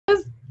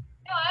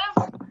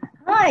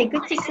Hi,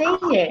 good to see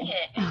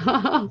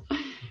you.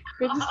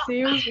 Good to see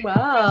you as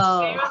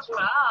well.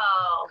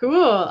 Cool.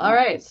 All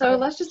right. So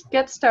let's just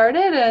get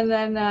started. And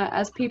then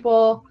as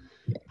people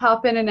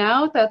pop in and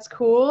out, that's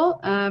cool.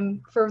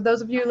 For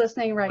those of you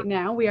listening right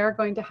now, we are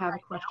going to have a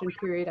question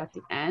period at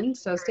the end.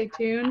 So stay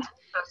tuned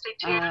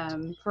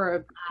for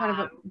a kind of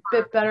a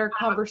bit better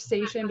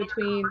conversation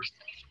between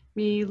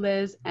me,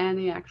 Liz, and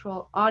the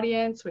actual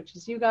audience, which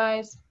is you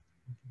guys.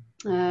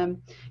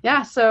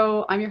 Yeah,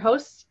 so I'm your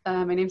host.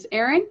 My name's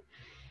Erin.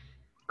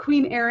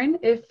 Queen Erin,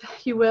 if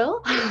you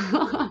will.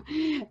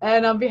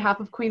 And on behalf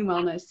of Queen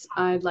Wellness,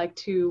 I'd like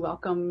to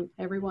welcome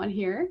everyone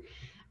here.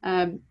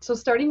 So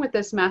starting with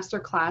this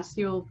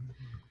masterclass,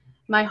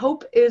 my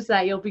hope is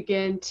that you'll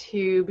begin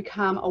to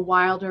become a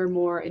wilder,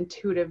 more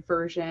intuitive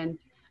version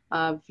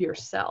of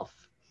yourself.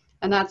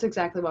 And that's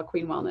exactly what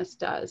Queen Wellness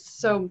does.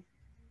 So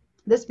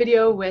this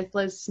video with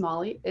Liz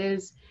Smalley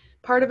is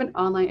part of an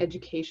online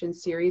education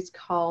series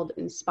called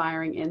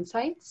Inspiring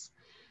Insights.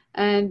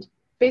 And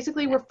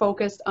basically, we're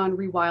focused on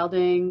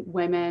rewilding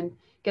women,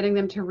 getting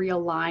them to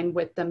realign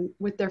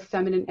with their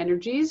feminine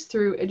energies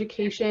through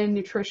education,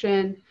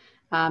 nutrition,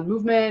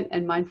 movement,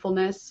 and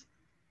mindfulness.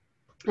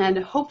 And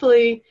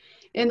hopefully,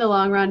 in the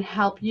long run,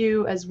 help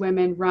you as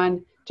women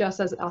run just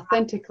as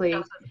authentically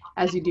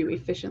as you do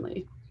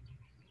efficiently.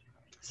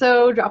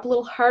 So drop a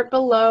little heart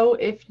below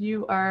if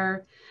you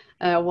are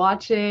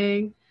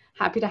watching.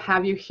 Happy to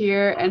have you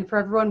here. And for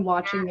everyone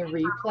watching the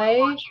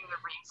replay,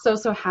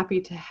 so happy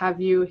to have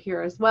you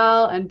here as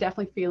well, and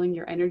definitely feeling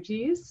your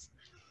energies.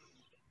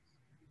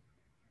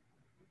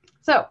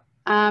 So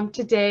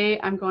today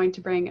I'm going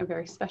to bring a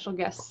very special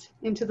guest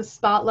into the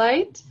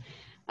spotlight.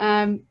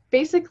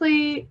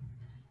 Basically,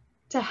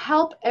 to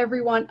help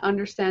everyone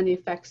understand the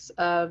effects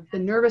of the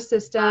nervous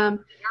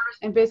system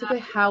and basically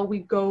how we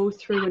go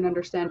through and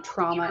understand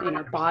trauma in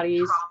our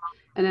bodies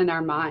and in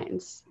our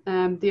minds,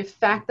 the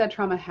effect that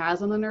trauma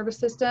has on the nervous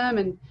system,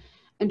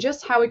 and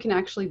just how we can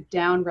actually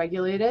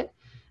down-regulate it.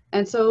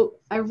 And so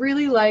I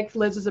really like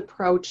Liz's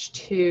approach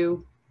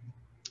to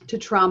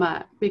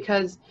trauma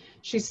because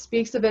she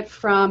speaks of it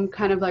from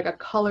kind of like a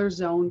color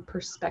zone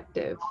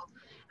perspective.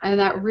 And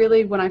that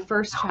really, when I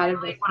first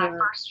chatted with her,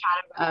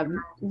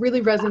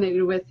 really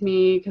resonated with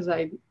me because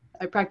I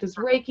practice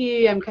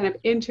Reiki. I'm kind of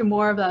into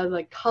more of the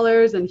like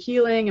colors and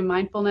healing and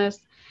mindfulness.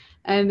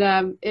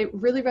 And it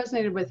really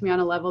resonated with me on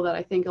a level that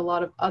I think a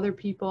lot of other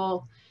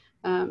people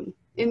in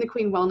the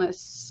Queen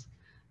Wellness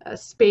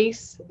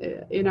space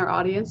in our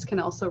audience can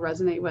also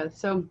resonate with.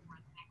 So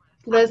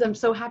Liz, I'm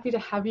so happy to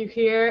have you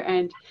here,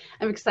 and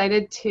I'm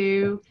excited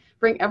to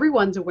bring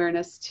everyone's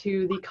awareness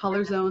to the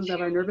color zones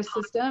of our nervous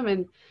system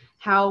and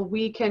how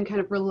we can kind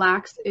of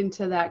relax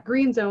into that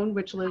green zone,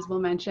 which Liz will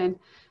mention,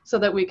 so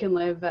that we can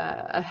live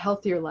a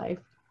healthier life.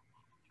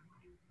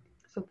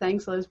 So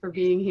thanks, Liz, for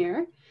being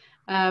here.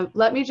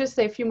 Let me just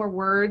say a few more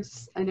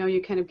words. I know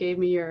you kind of gave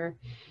me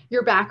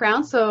your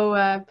background.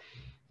 So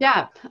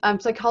yeah,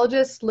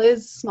 psychologist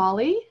Liz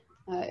Smalley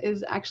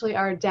is actually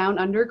our down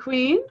under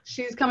queen.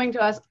 She's coming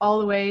to us all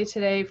the way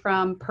today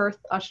from Perth,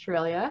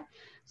 Australia.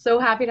 So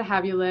happy to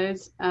have you,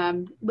 Liz.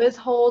 Liz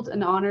holds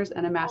an honors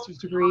and a master's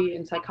degree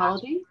in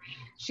psychology.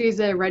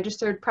 She's a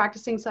registered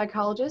practicing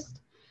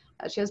psychologist.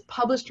 She has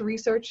published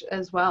research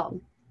as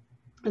well.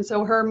 And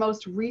so her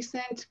most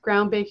recent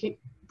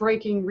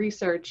groundbreaking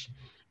research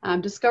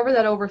discovered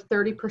that over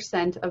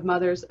 30% of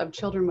mothers of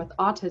children with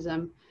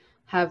autism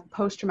have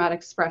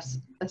post-traumatic stress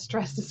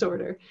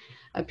disorder,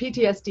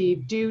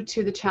 PTSD, due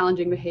to the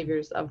challenging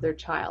behaviors of their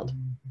child.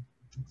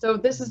 So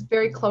this is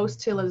very close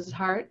to Liz's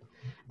heart,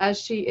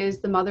 as she is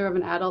the mother of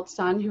an adult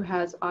son who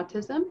has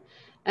autism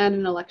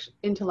and an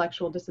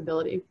intellectual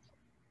disability.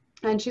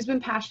 And she's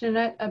been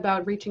passionate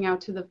about reaching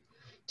out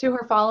to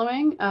her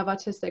following of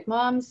autistic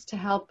moms to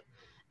help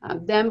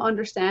them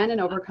understand and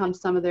overcome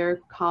some of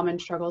their common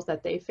struggles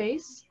that they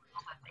face.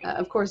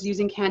 Of course,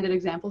 using candid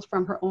examples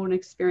from her own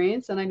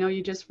experience. And I know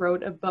you just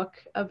wrote a book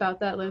about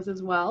that, Liz,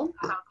 as well.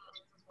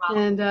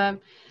 And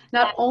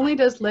not only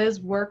does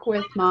Liz work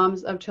with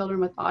moms of children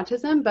with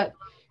autism, but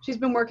she's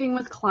been working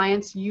with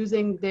clients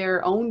using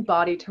their own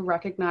body to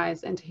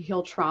recognize and to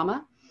heal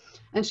trauma.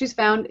 And she's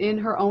found in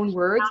her own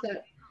words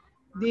that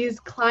these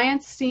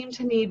clients seem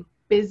to need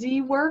busy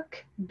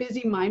work,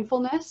 busy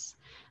mindfulness,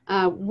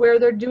 where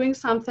they're doing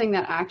something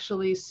that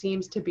actually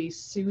seems to be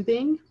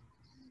soothing,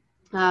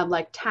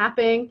 like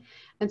tapping.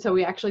 And so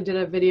we actually did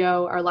a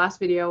video, our last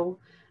video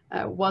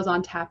was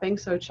on tapping,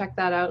 so check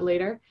that out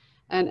later.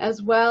 And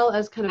as well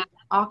as kind of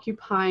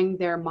occupying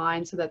their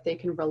mind so that they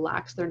can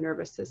relax their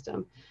nervous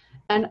system.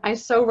 And I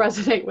so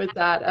resonate with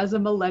that. As a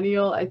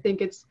millennial, I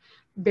think it's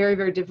very,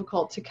 very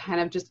difficult to kind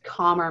of just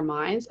calm our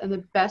minds. And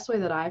the best way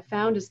that I've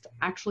found is to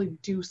actually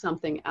do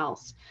something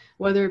else,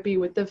 whether it be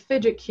with the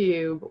fidget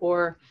cube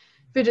or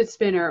fidget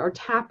spinner or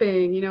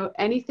tapping, you know,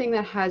 anything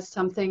that has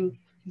something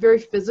very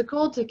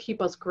physical to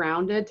keep us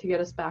grounded, to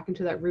get us back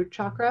into that root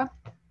chakra.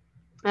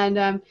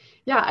 And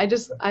yeah,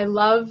 I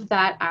love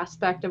that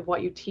aspect of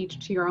what you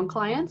teach to your own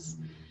clients.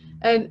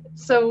 And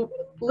so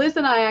Liz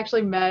and I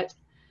actually met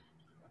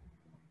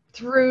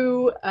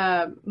through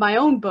my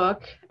own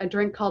book, A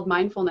Drink Called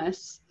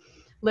Mindfulness,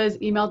 Liz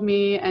emailed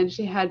me and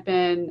she had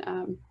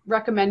been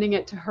recommending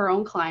it to her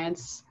own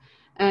clients.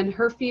 And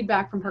her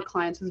feedback from her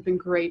clients has been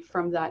great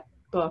from that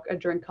book, A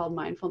Drink Called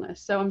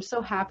Mindfulness. So I'm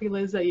so happy,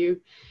 Liz, that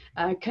you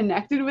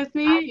connected with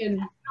me.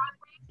 And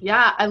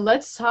yeah,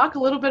 let's talk a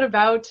little bit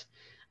about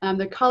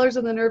the colors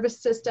of the nervous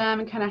system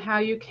and kind of how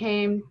you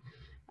came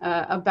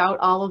about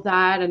all of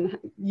that, and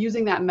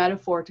using that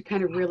metaphor to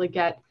kind of really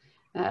get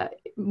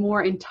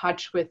more in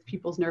touch with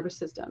people's nervous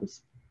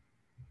systems.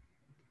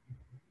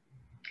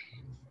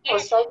 Well,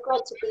 so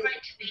great to be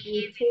with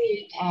you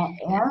too,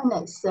 Erin.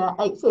 It's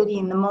 8:30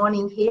 in the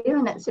morning here,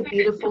 and it's a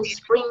beautiful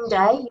spring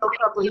day. You're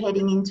probably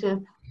heading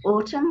into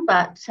autumn,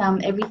 but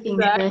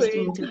everything's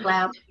bursting into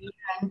flower.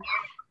 And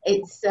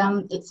it's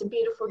a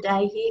beautiful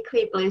day here,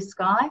 clear blue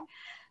sky.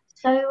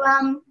 So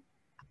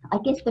I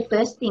guess the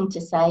first thing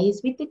to say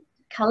is, with the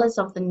colours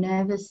of the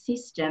nervous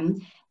system,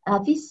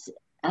 this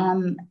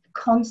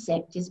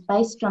concept is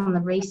based on the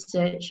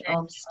research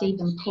of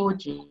Stephen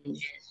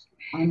Porges.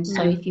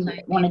 So if you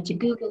wanted to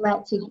Google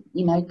that to,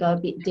 go a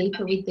bit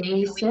deeper with the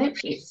research,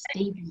 it's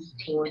Stephen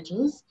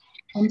Porges,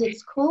 and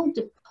it's called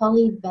the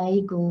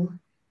Polyvagal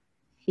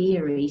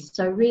theory.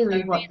 So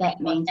really what that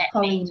means,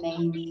 poly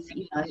means,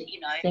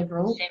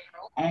 several,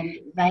 and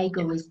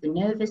vagal is the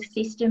nervous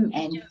system,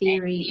 and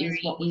theory is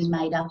what we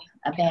made up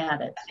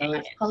about it. So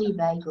it's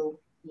polyvagal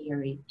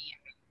theory.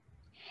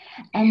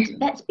 And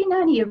that's been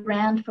only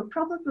around for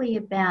probably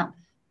about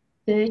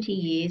 30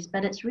 years,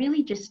 but it's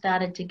really just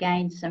started to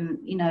gain some,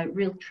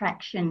 real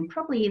traction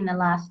probably in the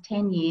last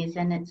 10 years,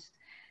 and it's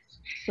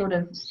sort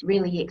of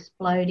really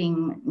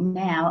exploding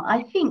now.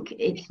 I think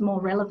it's more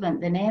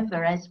relevant than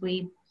ever as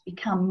we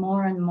become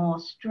more and more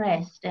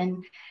stressed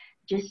and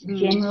just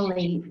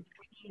generally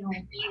feel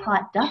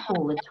hyped up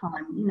all the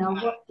time.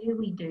 What do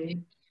we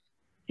do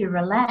to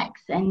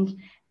relax? And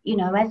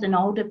as an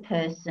older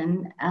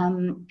person,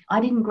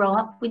 I didn't grow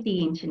up with the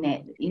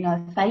internet.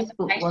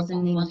 Facebook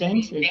wasn't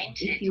invented.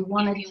 If you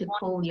wanted to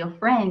call your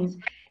friends,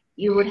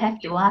 you would have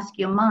to ask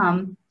your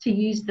mum to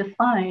use the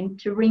phone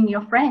to ring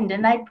your friend,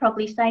 and they'd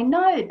probably say,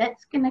 no,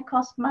 that's going to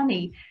cost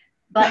money.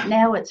 But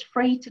now it's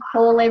free to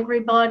call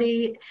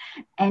everybody,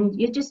 and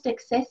you're just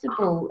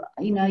accessible.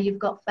 You've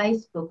got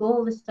Facebook,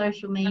 all the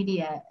social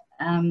media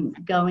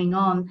going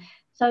on.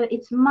 So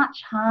it's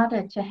much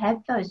harder to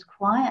have those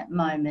quiet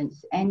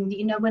moments. And,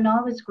 when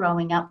I was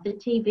growing up, the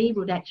TV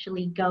would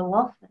actually go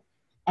off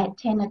at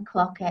 10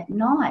 o'clock at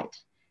night.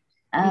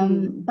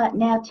 But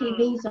now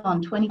TV's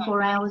on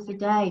 24 hours a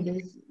day.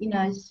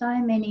 There's, so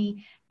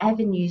many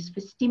avenues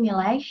for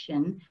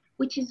stimulation,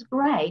 which is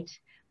great.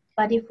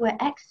 But if we're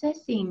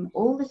accessing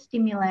all the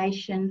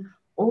stimulation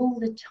all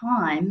the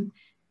time,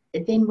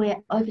 then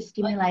we're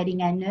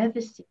overstimulating our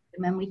nervous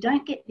system, and we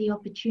don't get the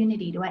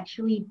opportunity to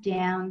actually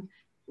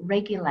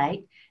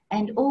down-regulate.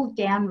 And all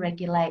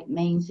down-regulate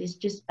means is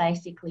just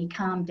basically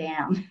calm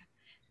down,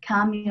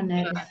 calm your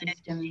nervous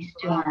system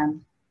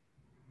down.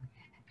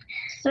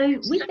 So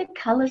with the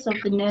colours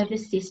of the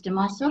nervous system,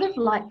 I sort of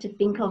like to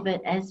think of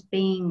it as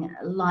being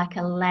like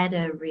a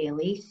ladder,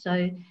 really.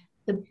 So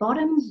the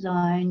bottom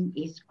zone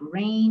is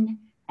green,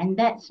 and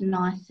that's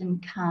nice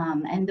and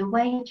calm. And the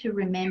way to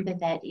remember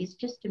that is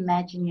just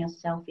imagine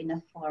yourself in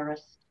a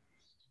forest.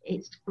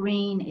 It's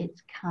green,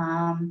 it's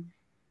calm.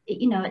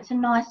 It's a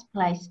nice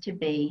place to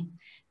be.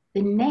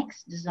 The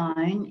next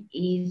zone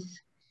is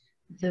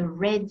the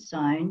red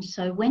zone.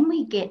 So when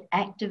we get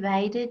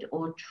activated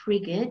or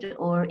triggered,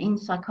 or in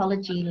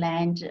psychology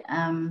land,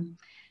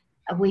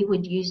 we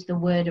would use the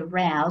word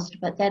aroused,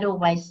 but that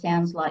always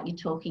sounds like you're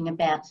talking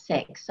about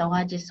sex. So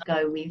I just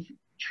go with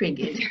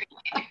triggered.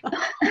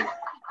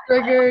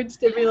 Triggered,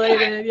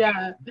 stimulated,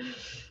 yeah.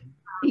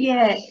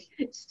 Yeah,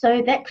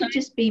 so that could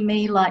just be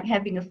me like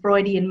having a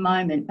Freudian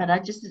moment, but I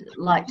just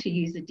like to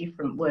use a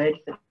different word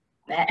for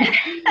that.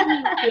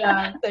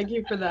 Yeah, thank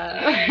you for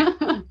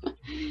that.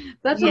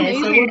 That's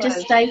amazing. So we'll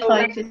just stay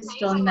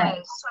focused on that.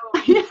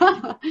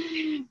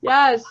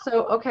 Yeah.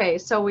 So, okay.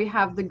 So we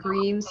have the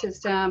green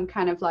system,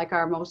 kind of like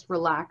our most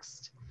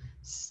relaxed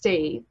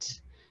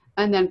state.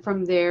 And then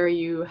from there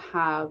you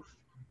have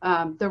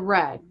the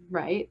red,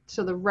 right?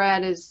 So the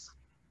red is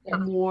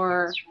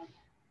more,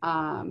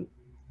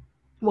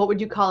 what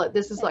would you call it?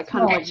 This is like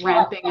kind of like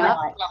ramping up.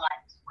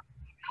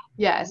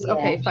 Yes. Yeah.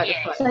 Okay. Fight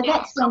or flight. So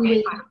that's when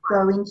we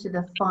go into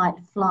the fight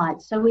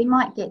flight. So we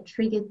might get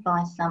triggered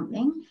by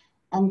something,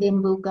 and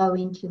then we'll go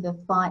into the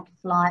fight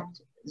flight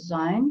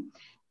zone.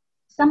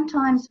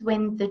 Sometimes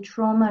when the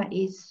trauma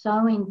is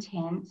so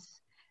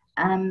intense,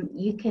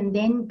 you can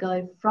then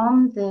go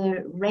from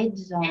the red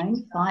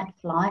zone, fight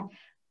flight,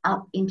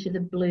 up into the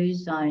blue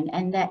zone,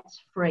 and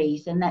that's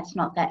freeze. And that's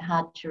not that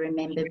hard to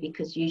remember,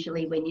 because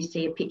usually when you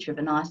see a picture of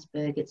an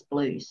iceberg, it's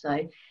blue.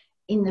 So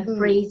in the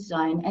freeze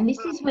zone, and this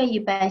is where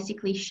you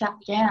basically shut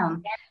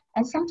down.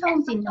 And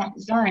sometimes in that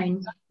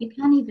zone, you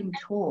can't even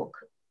talk.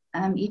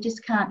 You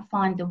just can't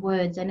find the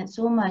words, and it's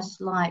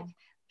almost like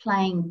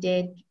playing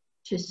dead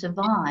to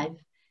survive.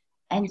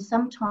 and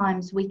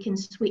sometimes we can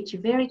switch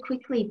very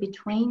quickly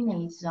between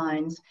these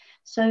zones.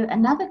 So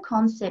another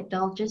concept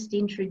I'll just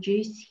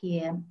introduce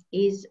here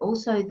is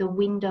also the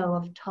window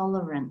of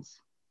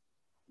tolerance.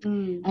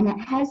 And it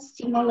has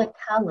similar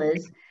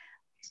colours.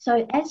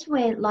 So as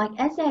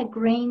our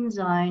green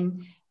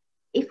zone,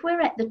 if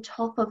we're at the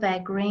top of our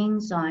green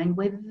zone,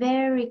 we're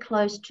very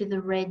close to the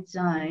red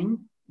zone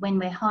when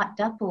we're hyped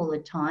up all the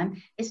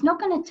time. It's not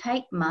going to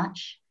take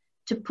much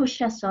to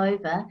push us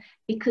over,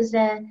 because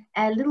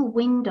our little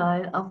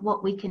window of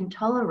what we can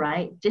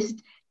tolerate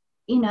just,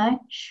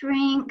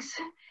 shrinks.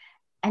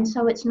 And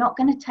so it's not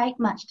going to take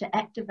much to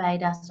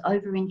activate us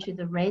over into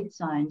the red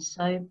zone.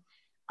 So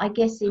I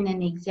guess in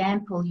an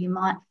example, you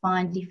might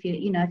find if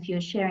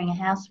you're sharing a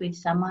house with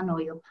someone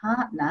or your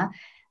partner,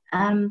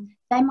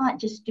 they might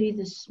just do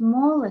the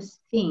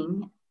smallest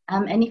thing.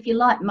 And if you're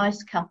like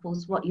most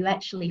couples, what you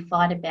actually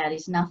fight about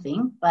is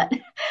nothing, but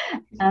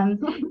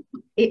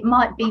it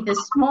might be the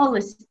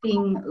smallest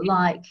thing,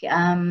 like,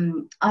 I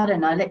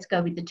don't know, let's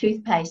go with the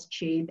toothpaste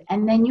tube.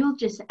 And then you'll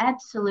just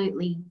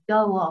absolutely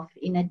go off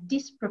in a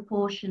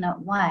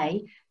disproportionate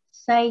way,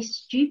 say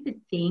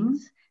stupid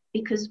things,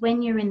 because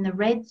when you're in the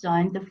red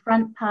zone, the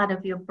front part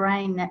of your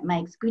brain that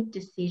makes good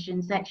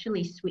decisions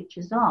actually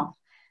switches off.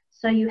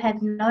 So you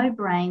have no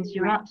brains,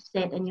 you're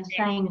upset, and you're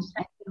saying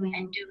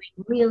and doing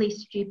really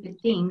stupid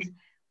things.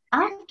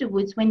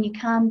 Afterwards, when you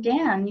calm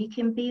down, you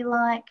can be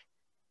like,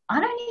 I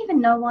don't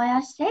even know why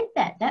I said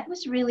that. That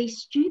was really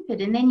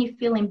stupid. And then you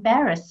feel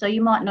embarrassed, so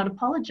you might not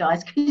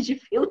apologise because you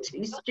feel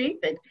too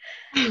stupid.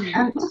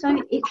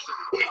 So it's...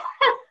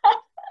 I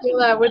feel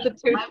that with the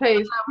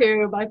toothpaste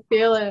tube. I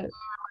feel it.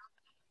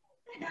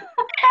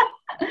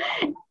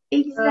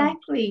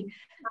 Exactly.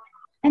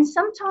 And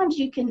sometimes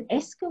you can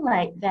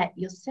escalate that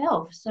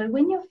yourself. So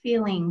when you're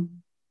feeling,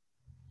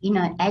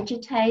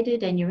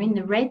 agitated and you're in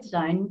the red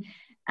zone,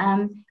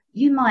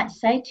 you might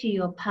say to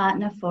your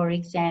partner, for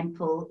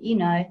example,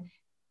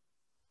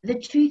 the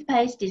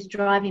toothpaste is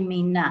driving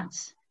me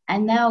nuts.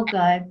 And they'll go,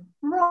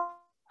 right,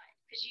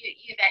 because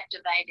you've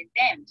activated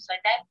them. So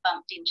they've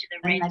bumped into the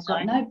red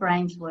zone. And they've got no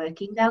brains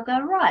working. They'll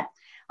go, right,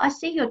 I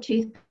see your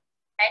toothpaste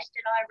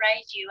and I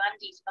raise you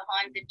undies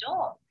behind the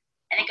door.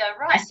 And they go,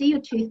 right, I see your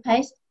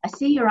toothpaste, I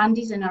see your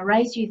undies, and I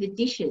raise you the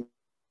dishes.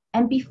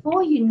 And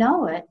before you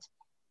know it,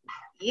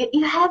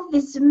 you have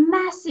this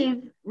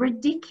massive,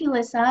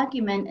 ridiculous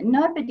argument, and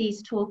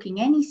nobody's talking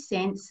any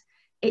sense.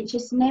 It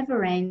just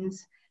never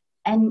ends.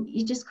 And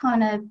you just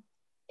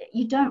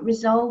you don't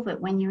resolve it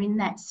when you're in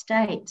that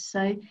state.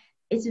 So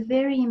it's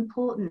very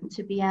important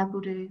to be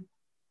able to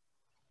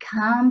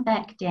calm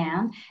back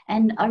down.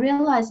 And I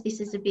realise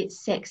this is a bit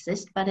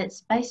sexist, but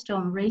it's based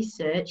on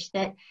research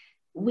that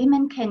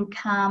women can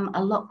calm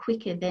a lot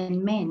quicker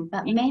than men,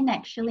 but men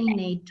actually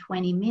need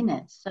 20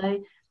 minutes.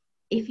 So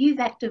if you've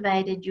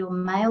activated your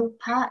male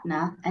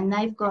partner and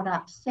they've got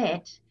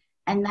upset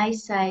and they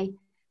say,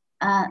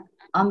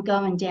 I'm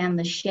going down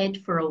the shed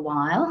for a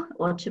while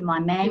or to my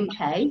man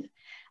cave,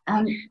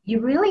 you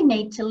really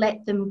need to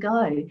let them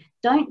go.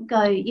 Don't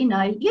go, you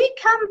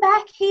come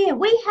back here.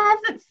 We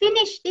haven't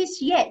finished this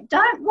yet.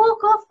 Don't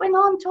walk off when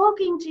I'm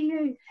talking to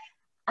you.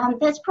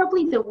 That's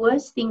probably the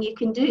worst thing you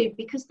can do,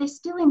 because they're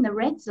still in the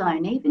red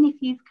zone. Even if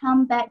you've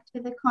come back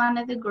to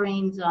the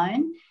green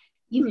zone,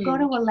 you've got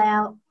to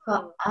allow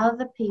for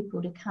other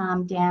people to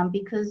calm down,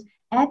 because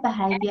our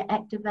behaviour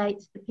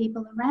activates the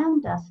people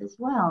around us as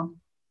well.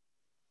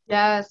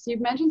 Yes, you've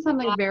mentioned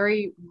something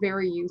very,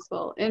 very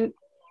useful. And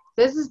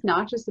this is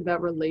not just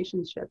about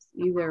relationships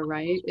either,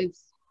 right?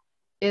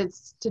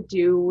 It's to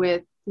do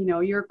with,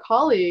 your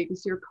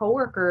colleagues, your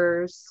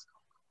coworkers,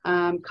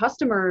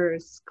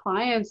 customers,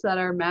 clients that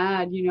are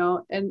mad,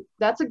 and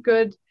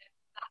it's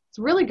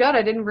really good.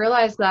 I didn't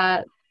realize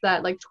that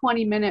like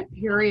 20-minute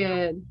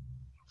period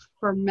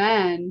for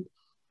men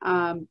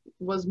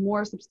was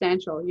more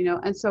substantial,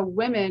 and so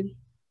women,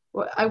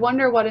 I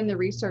wonder what in the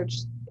research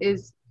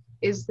is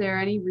there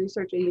any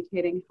research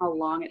indicating how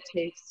long it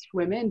takes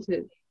women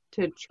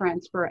to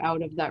transfer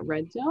out of that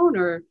red zone,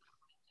 or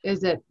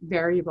is it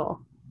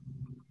variable?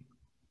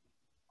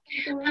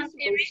 There is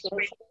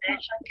research, but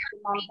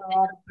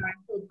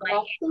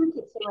I think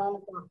it's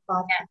around about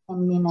 5 to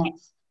 10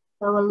 minutes,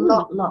 so a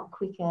lot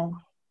quicker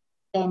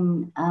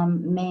than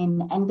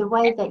men. And the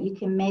way that you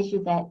can measure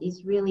that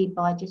is really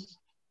by just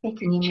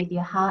checking in with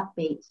your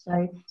heartbeat.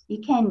 So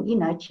you can,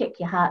 check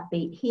your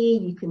heartbeat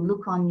here. You can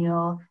look on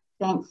your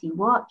fancy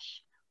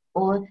watch,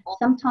 or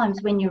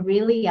sometimes when you're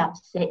really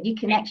upset, you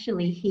can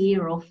actually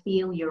hear or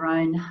feel your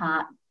own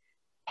heart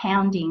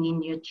pounding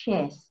in your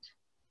chest.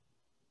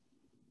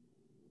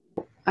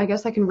 I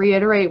guess I can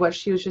reiterate what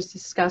she was just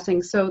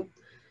discussing. So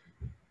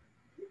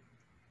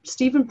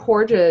Stephen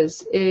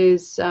Porges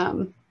is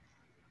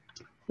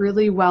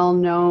really well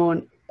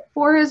known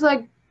for his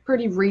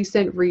pretty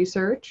recent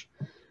research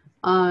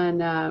on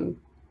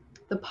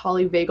the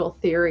polyvagal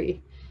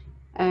theory.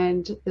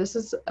 And this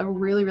is a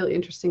really, really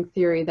interesting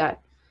theory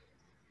that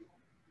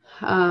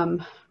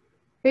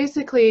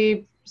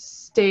basically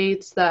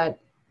states that,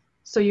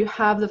 so you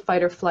have the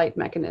fight or flight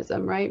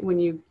mechanism, right? When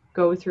you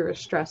go through a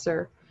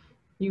stressor,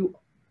 you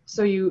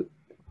So you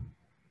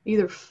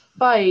either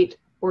fight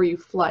or you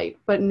flight.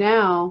 But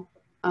now,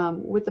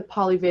 with the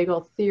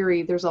polyvagal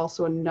theory, there's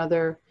also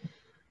another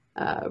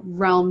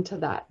realm to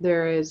that.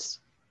 There is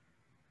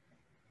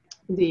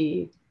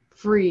the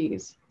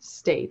freeze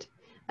state.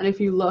 And if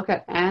you look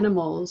at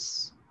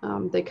animals,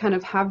 they kind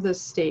of have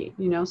this state,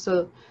 you know,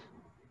 so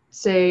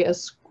say a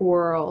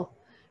squirrel,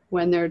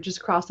 when they're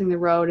just crossing the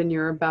road and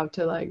you're about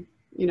to, like,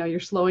 you know,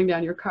 you're slowing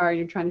down your car and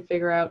you're trying to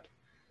figure out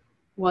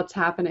what's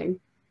happening.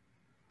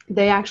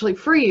 They actually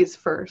freeze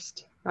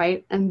first,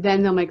 right? And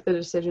then they'll make the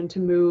decision to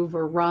move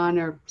or run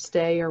or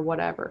stay or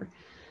whatever.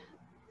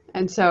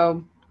 And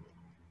so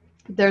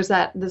there's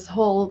this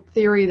whole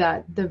theory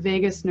that the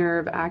vagus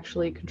nerve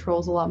actually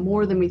controls a lot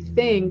more than we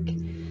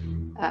think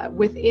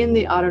within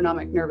the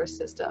autonomic nervous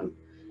system.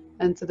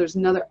 And so there's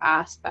another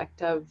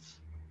aspect of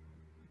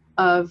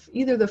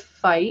either the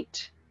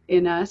fight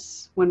in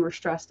us when we're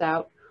stressed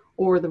out,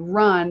 or the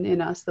run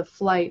in us, the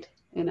flight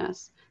in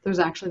us. There's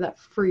actually that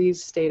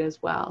freeze state as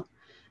well.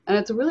 And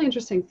it's a really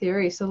interesting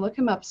theory. So look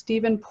him up,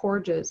 Stephen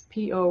Porges,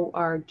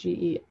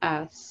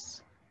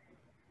 Porges.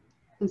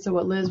 And so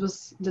what Liz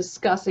was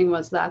discussing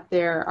was that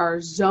there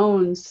are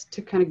zones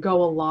to kind of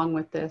go along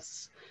with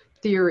this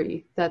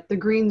theory, that the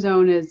green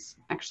zone is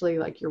actually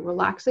like your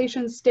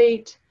relaxation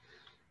state.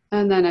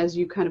 And then as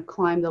you kind of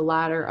climb the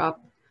ladder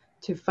up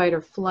to fight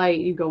or flight,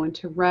 you go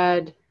into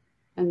red,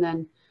 and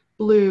then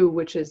blue,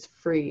 which is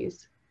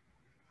freeze.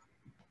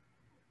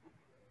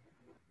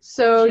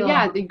 So Sure.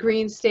 yeah, the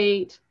green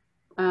state,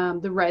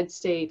 the red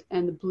state,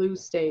 and the blue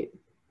state.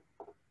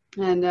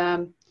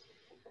 And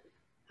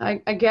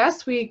I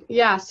guess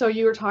so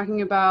you were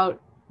talking about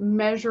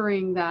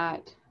measuring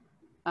that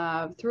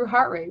through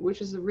heart rate,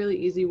 which is a really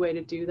easy way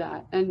to do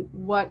that. And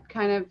what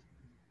kind of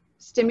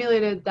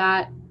stimulated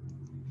that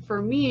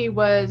for me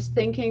was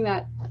thinking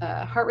that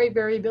heart rate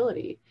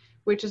variability,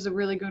 which is a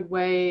really good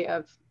way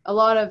of a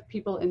lot of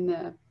people in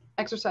the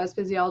exercise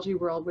physiology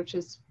world, which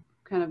is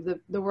kind of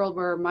the world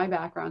where my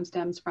background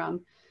stems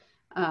from.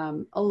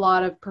 A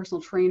lot of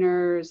personal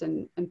trainers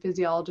and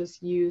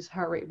physiologists use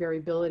heart rate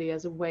variability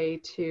as a way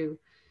to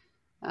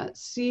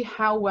see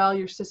how well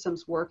your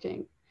system's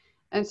working.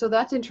 And so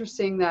that's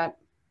interesting that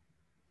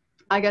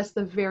I guess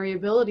the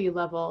variability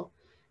level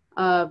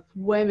of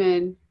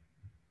women's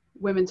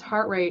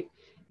heart rate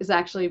is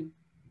actually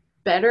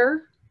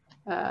better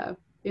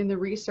in the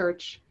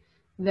research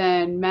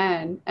than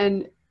men.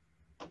 And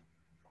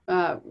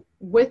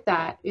with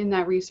that, in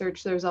that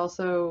research, there's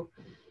also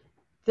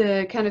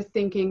the kind of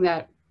thinking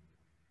that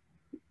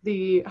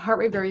the heart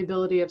rate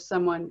variability of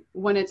someone,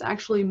 when it's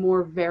actually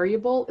more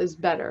variable, is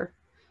better,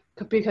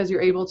 because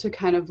you're able to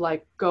kind of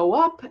like go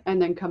up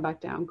and then come back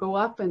down, go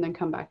up and then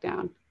come back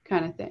down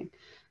kind of thing.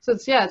 So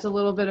it's a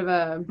little bit of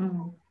a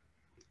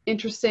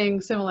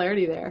interesting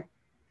similarity there.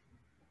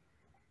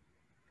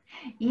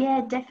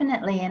 Yeah,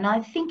 definitely. And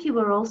I think you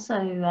were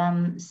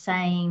also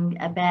saying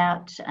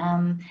about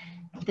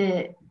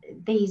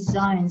these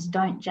zones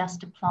don't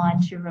just apply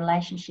to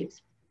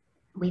relationships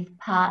with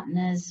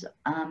partners.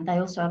 They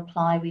also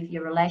apply with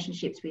your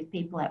relationships with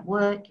people at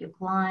work, your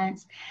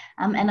clients.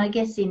 And I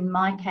guess in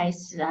my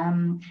case,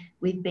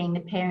 with being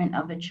the parent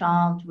of a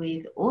child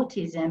with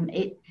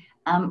autism,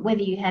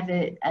 whether you have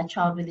a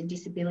child with a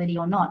disability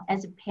or not,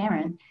 as a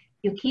parent,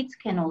 your kids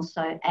can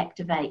also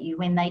activate you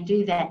when they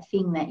do that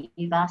thing that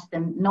you've asked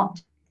them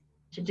not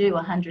to do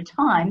 100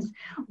 times,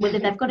 whether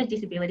they've got a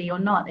disability or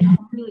not. It can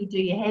really do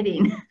your head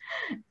in.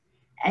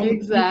 And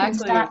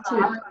exactly.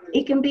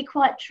 It can be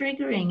quite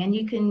triggering, and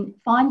you can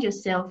find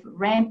yourself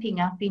ramping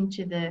up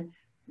into the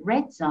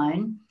red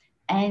zone,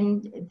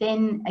 and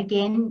then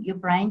again your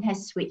brain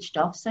has switched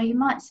off. So you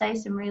might say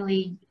some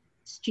really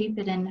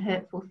stupid and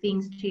hurtful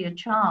things to your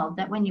child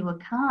that when you were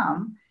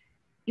calm,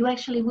 you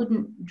actually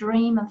wouldn't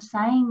dream of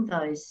saying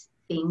those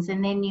things.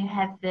 And then you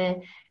have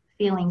the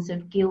feelings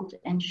of guilt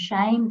and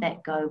shame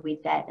that go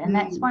with that. And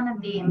that's one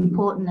of the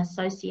important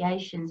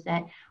associations,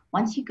 that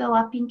once you go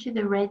up into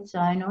the red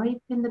zone or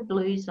even the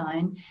blue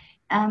zone,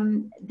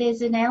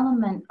 there's an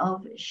element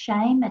of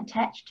shame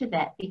attached to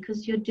that,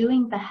 because you're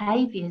doing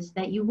behaviours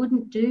that you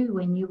wouldn't do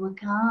when you were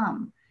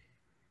calm.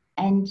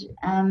 And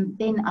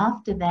then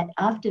after that,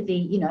 after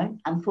the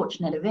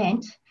unfortunate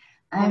event,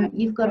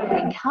 you've got to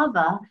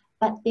recover.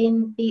 But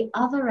then the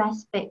other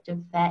aspect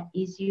of that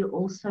is you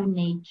also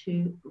need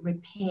to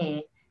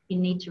repair. You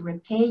need to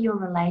repair your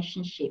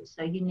relationship.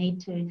 So you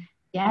need to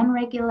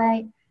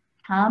down-regulate,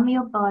 calm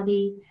your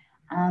body,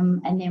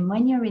 and then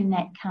when you're in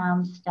that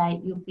calm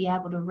state, you'll be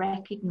able to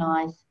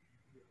recognise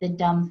the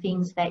dumb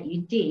things that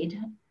you did,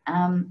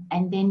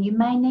 and then you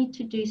may need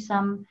to do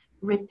some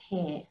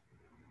repair.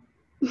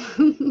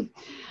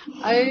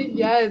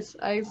 I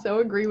so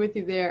agree with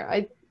you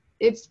there.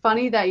 It's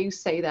funny that you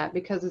say that,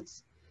 because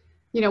it's,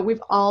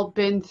 we've all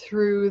been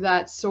through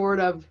that sort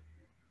of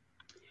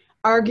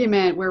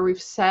argument where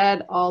we've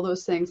said all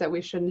those things that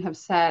we shouldn't have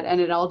said, and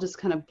it all just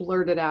kind of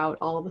blurted out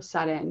all of a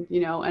sudden,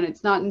 and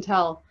it's not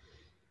until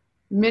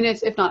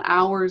minutes, if not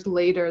hours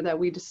later, that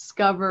we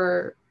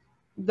discover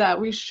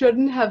that we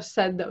shouldn't have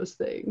said those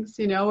things,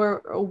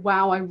 or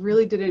wow, I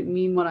really didn't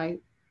mean what I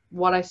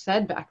what I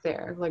said back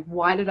there. Like,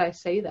 why did I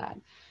say that?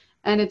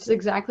 And it's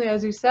exactly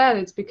as you said,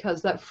 it's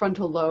because that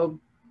frontal lobe,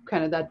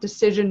 kind of that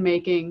decision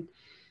making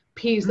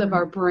piece of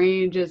our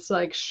brain, just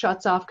like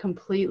shuts off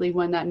completely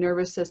when that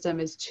nervous system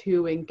is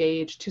too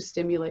engaged, too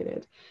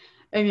stimulated.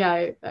 And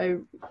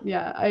I'm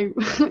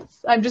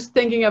just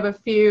thinking of a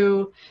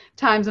few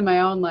times in my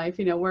own life,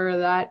 you know, where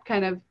that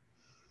kind of,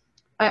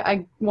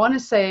 I want to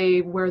say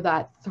where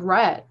that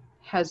threat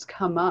has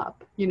come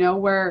up, you know,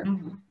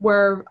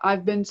 where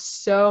I've been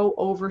so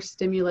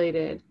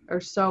overstimulated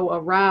or so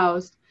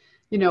aroused,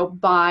 you know,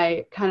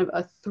 by kind of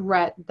a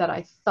threat that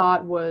I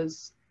thought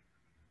was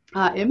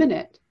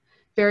imminent,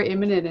 very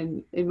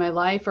imminent in my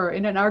life, or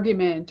in an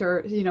argument,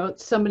 or, you know,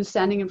 someone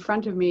standing in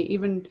front of me,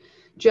 even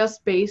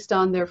just based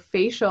on their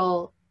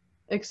facial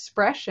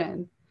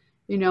expression,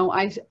 you know,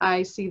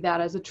 I see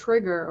that as a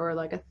trigger or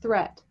like a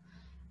threat.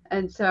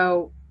 And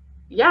so,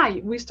 yeah,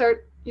 we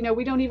start, you know,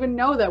 we don't even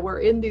know that we're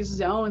in these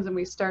zones, and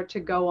we start to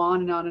go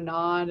on and on and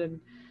on. And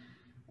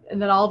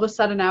then all of a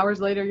sudden,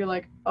 hours later, you're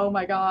like, oh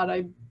my God,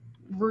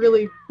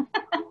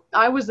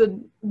 I was a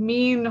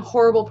mean,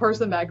 horrible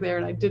person back there,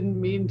 and I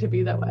didn't mean to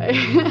be that way.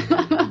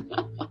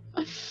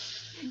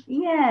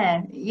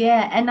 Yeah.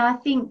 And I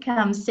think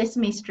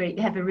Sesame Street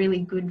have a really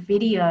good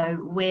video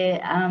where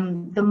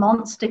the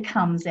monster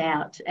comes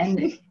out,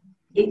 and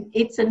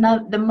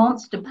the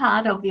monster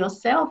part of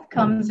yourself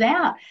comes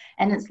out,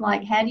 and it's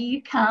like, how do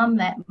you calm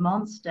that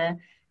monster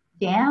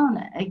down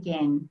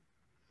again?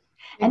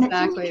 And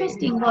Exactly. it's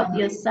interesting what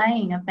you're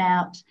saying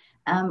about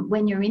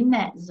when you're in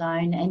that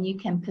zone and you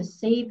can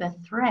perceive a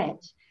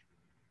threat.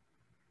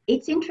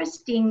 It's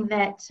interesting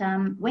that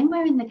when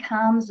we're in the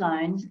calm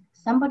zone,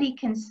 somebody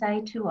can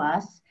say to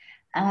us,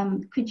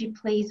 could you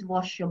please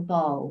wash your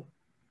bowl?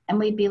 And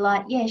we'd be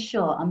like, yeah,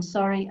 sure, I'm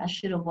sorry, I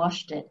should have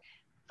washed it.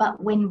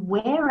 But when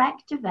we're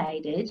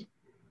activated,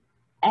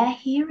 our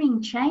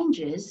hearing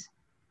changes.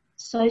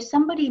 So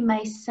somebody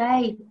may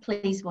say,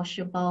 please wash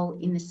your bowl,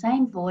 in the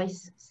same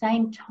voice,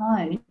 same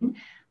tone,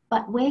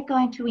 but we're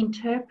going to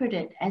interpret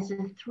it as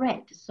a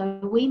threat. So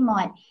we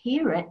might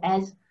hear it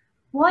as,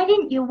 why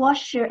didn't you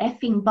wash your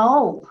effing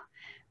bowl?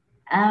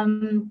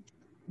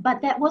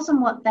 But that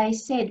wasn't what they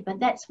said, but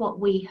that's what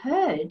we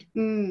heard.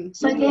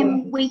 So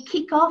then we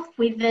kick off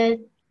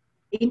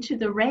into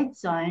the red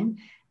zone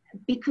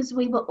because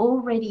we were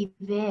already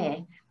there.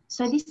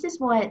 So this is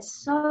why it's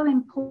so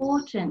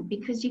important,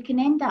 because you can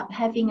end up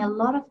having a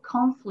lot of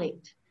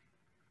conflict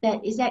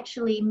that is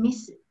actually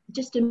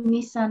just a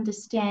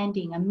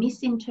misunderstanding, a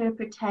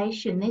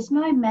misinterpretation. There's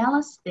no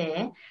malice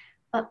there,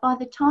 but by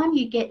the time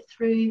you get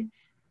through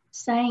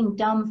saying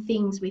dumb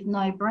things with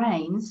no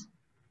brains,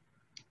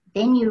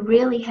 then you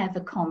really have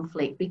a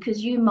conflict,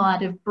 because you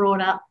might have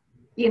brought up,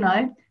 you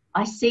know,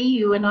 I see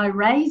you and I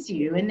raise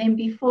you. And then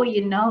before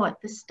you know it,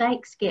 the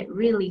stakes get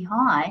really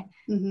high.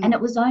 And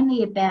it was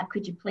only about,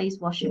 could you please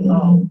wash your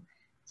bowl?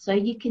 So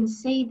you can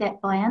see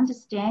that by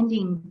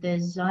understanding the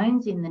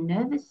zones in the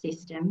nervous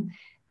system,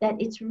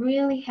 that it's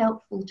really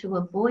helpful to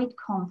avoid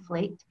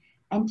conflict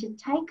and to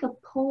take a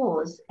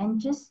pause and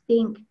just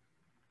think,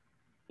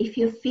 if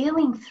you're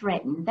feeling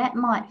threatened, that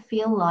might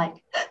feel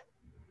like,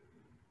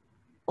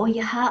 or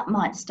your heart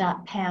might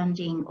start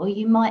pounding, or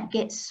you might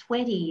get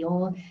sweaty,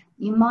 or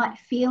you might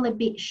feel a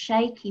bit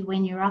shaky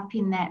when you're up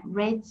in that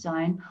red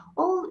zone.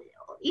 Or,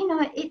 you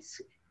know, it's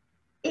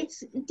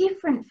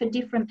different for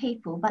different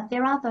people, but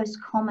there are those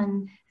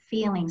common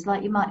feelings,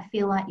 like you might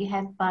feel like you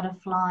have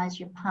butterflies,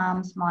 your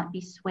palms might be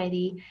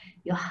sweaty,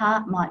 your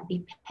heart might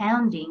be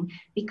pounding,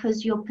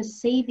 because you're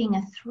perceiving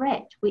a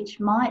threat, which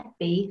might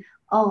be,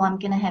 oh, I'm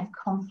going to have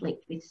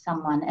conflict with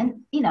someone.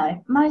 And, you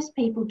know, most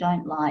people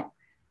don't like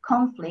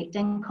conflict,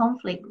 and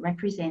conflict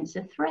represents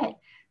a threat.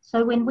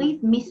 So when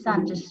we've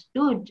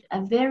misunderstood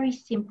a very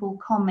simple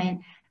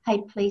comment,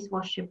 hey, please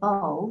wash your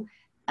bowl,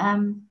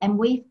 and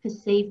we've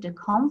perceived a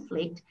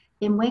conflict,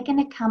 then we're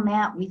going to come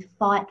out with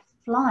fight,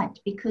 flight,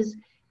 because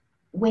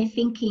we're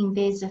thinking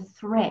there's a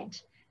threat.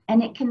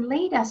 And it can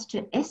lead us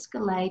to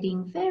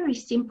escalating very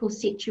simple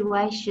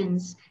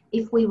situations.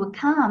 If we were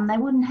calm, they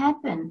wouldn't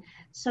happen.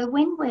 So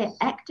when we're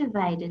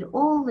activated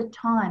all the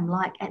time,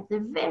 like at the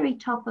very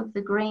top of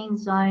the green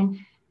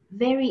zone,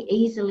 very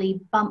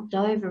easily bumped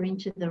over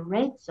into the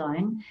red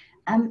zone,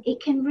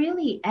 it can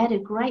really add a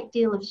great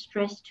deal of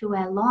stress to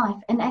our life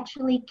and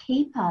actually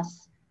keep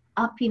us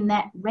up in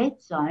that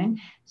red zone.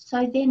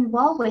 So then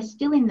while we're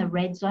still in the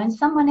red zone,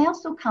 someone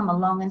else will come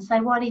along and say,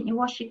 why didn't you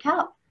wash your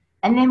cup?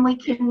 And then we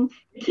can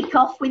kick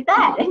off with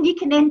that, and you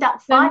can end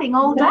up fighting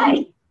all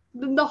day.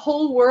 Then the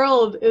whole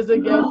world is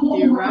against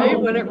you, right?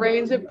 When it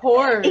rains, it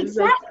pours.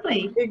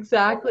 Exactly. That's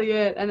exactly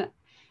it. And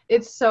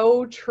it's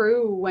so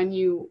true when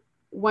you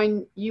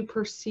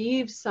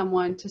perceive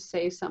someone to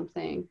say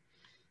something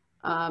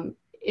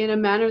in a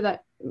manner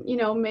that, you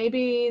know,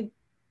 maybe,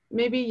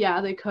 yeah,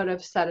 they could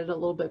have said it a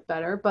little bit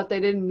better, but they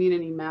didn't mean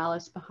any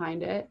malice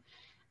behind it.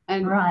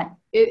 And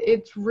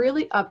it's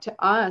really up to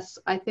us.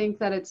 I think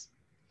that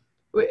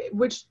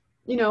which,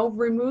 you know,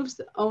 removes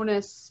the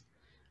onus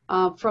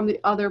from the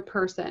other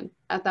person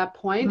at that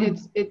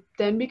point. It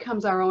then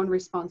becomes our own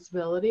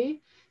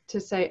responsibility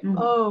to say,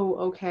 oh,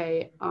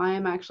 okay, I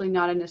am actually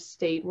not in a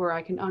state where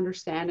I can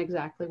understand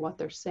exactly what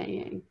they're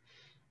saying.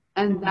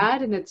 And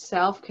that in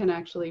itself can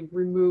actually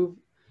remove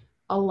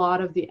a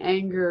lot of the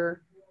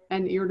anger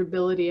and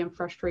irritability and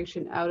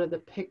frustration out of the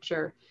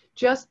picture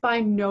just by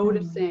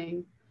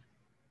noticing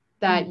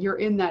that you're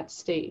in that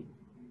state,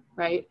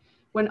 right?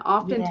 When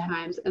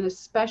oftentimes, and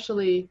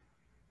especially,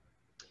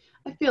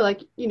 I feel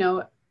like, you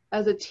know,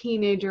 as a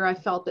teenager, I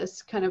felt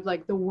this kind of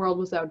like the world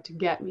was out to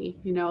get me,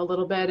 you know, a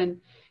little bit. And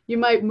you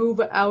might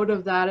move out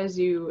of that as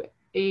you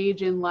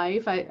age in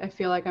life. I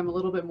feel like I'm a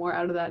little bit more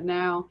out of that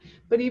now.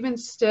 But even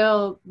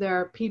still, there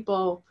are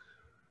people,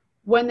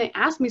 when they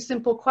ask me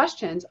simple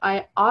questions,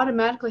 I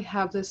automatically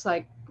have this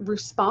like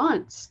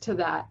response to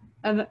that.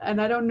 And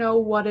I don't know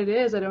what it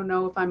is. I don't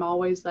know if I'm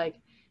always like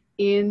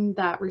in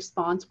that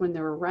response when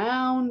they're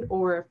around,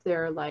 or if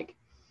they're like,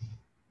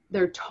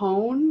 their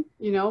tone,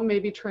 you know,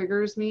 maybe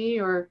triggers me,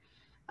 or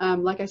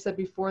like I said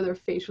before, their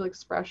facial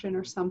expression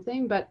or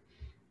something. But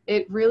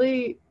it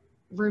really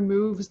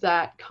removes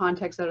that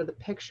context out of the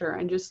picture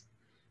and just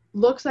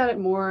looks at it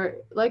more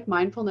like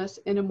mindfulness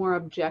in a more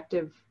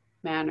objective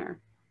manner,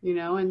 you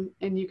know,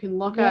 and you can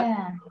look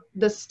at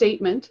the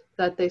statement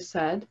that they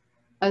said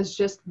as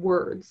just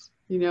words,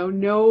 you know,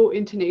 no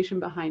intonation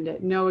behind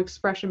it, no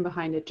expression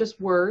behind it,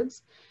 just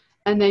words.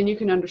 And then you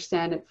can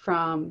understand it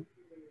from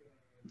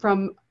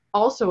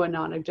also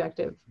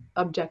a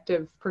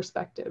objective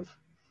perspective.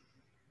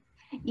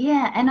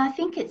 Yeah, and I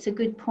think it's a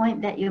good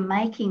point that you're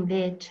making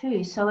there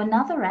too. So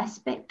another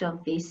aspect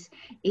of this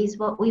is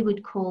what we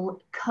would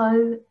call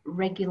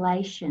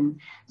co-regulation.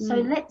 So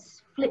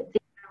let's flip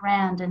this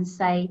around and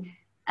say,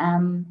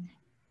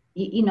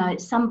 you know,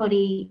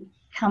 somebody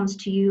comes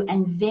to you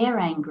and they're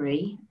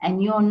angry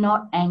and you're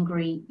not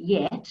angry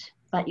yet,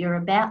 but you're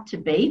about to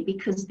be,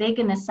 because they're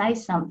going to say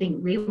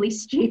something really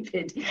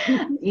stupid,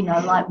 you know,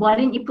 like, why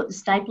didn't you put the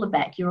stapler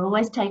back? You're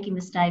always taking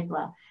the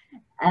stapler.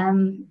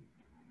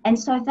 And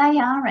so they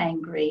are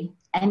angry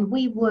and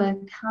we were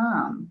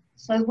calm.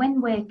 So when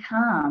we're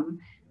calm,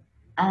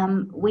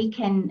 we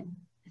can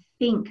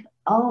think,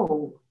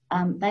 oh,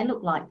 they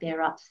look like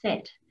they're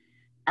upset.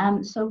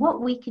 So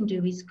what we can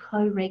do is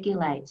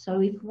co-regulate.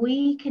 So if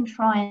we can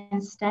try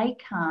and stay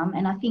calm,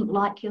 and I think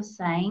like you're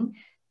saying,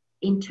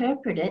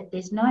 interpret it,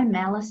 there's no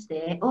malice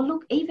there. Or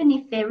look, even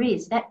if there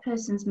is, that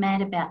person's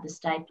mad about the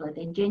stapler,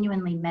 they're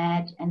genuinely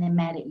mad and they're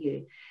mad at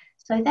you.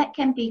 So that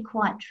can be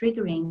quite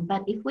triggering.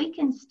 But if we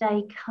can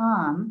stay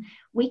calm,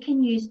 we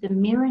can use the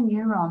mirror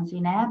neurons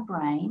in our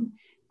brain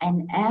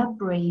and our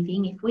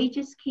breathing. If we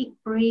just keep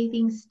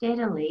breathing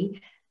steadily,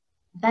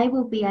 they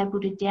will be able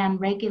to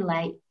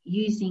down-regulate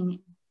using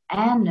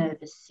our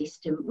nervous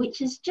system, which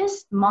is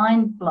just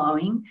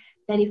mind-blowing,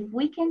 that if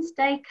we can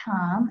stay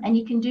calm, and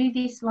you can do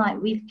this like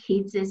with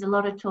kids, there's a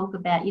lot of talk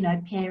about, you know,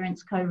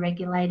 parents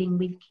co-regulating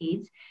with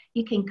kids.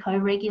 You can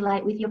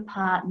co-regulate with your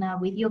partner,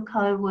 with your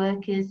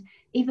co-workers,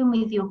 even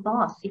with your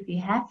boss if you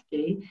have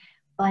to.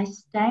 By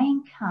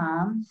staying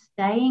calm,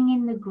 staying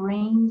in the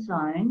green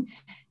zone,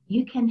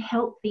 you can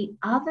help the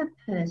other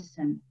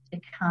person to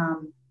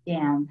calm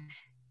down.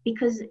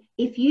 Because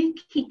if you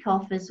kick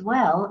off as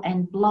well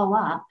and blow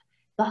up,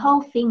 the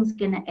whole thing's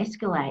going to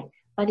escalate.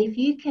 But if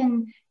you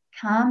can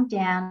calm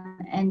down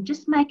and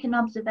just make an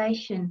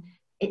observation,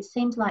 it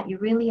seems like you're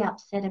really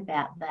upset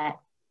about that,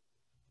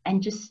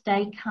 and just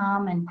stay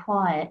calm and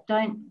quiet.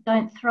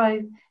 Don't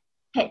throw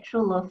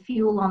petrol or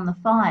fuel on the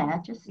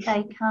fire. Just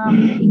stay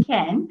calm if you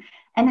can.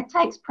 And it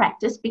takes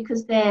practice,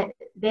 because they're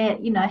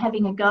you know,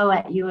 having a go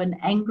at you and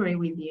angry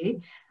with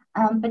you.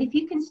 But if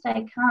you can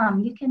stay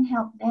calm, you can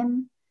help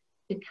them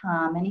to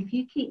calm. And if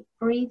you keep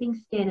breathing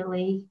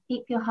steadily,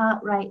 keep your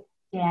heart rate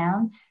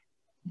down,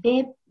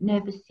 their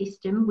nervous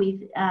system with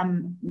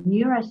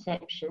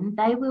neuroception,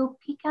 they will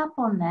pick up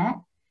on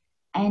that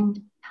and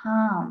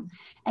calm.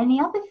 And the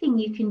other thing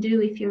you can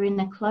do if you're in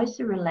a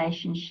closer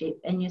relationship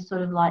and you're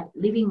sort of like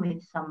living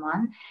with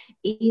someone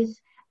is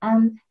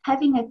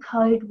having a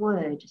code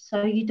word.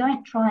 So you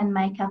don't try and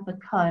make up a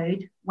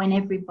code when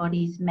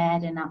everybody's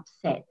mad and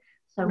upset.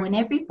 So when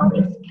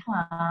everybody's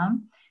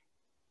calm,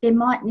 there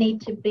might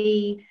need to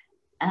be,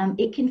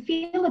 it can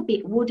feel a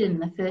bit wooden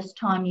the first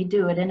time you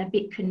do it and a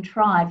bit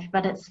contrived,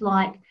 but it's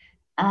like,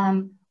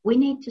 we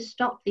need to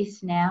stop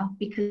this now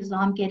because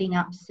I'm getting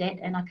upset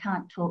and I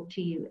can't talk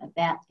to you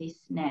about this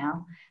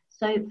now.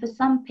 So for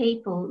some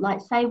people, like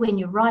say when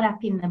you're right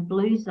up in the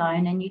blue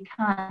zone and you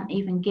can't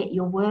even get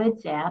your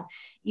words out,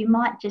 you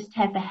might just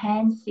have a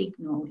hand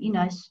signal, you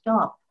know,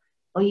 stop.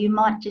 Or you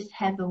might just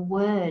have a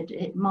word.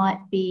 It might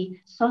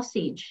be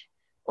sausage,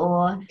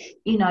 or,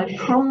 you know,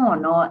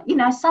 prawn, or, you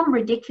know, some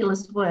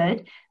ridiculous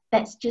word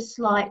that's just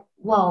like,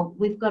 well,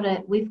 we've got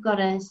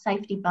a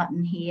safety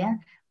button here.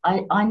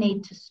 I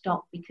need to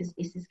stop because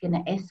this is going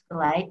to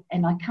escalate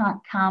and I can't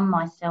calm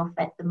myself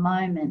at the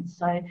moment.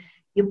 So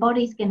your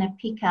body's going to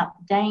pick up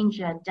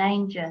danger,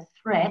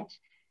 threat.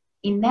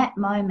 In that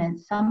moment,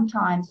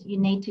 sometimes you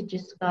need to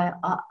just go,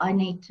 I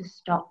need to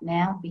stop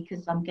now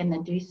because I'm going to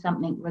do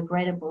something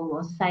regrettable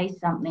or say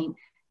something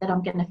that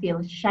I'm going to feel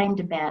ashamed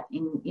about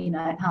in, you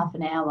know, half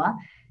an hour.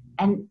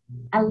 and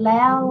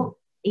allow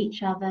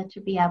each other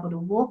to be able to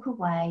walk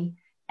away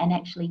and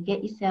actually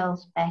get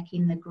yourselves back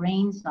in the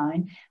green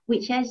zone,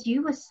 which, as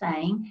you were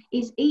saying,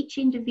 is each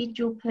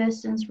individual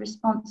person's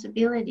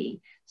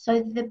responsibility.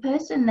 So the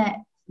person that's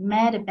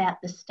mad about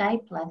the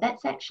stapler,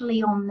 that's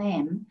actually on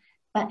them,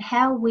 but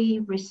how we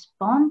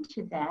respond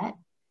to that,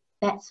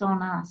 that's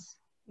on us.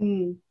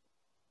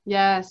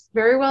 Yes,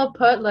 very well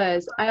put,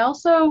 Liz. I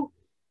also,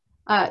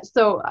 and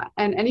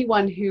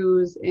anyone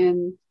who's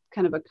in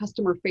kind of a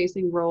customer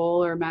facing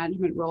role or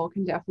management role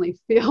can definitely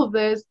feel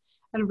this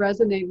and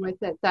resonate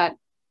with it, that,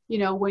 you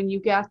know, when you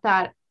get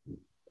that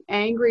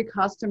angry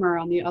customer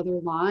on the other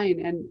line,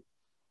 and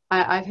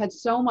I've had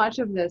so much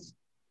of this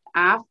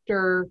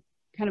after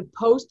kind of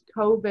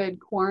post-COVID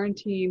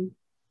quarantine,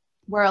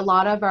 where a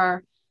lot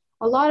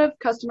of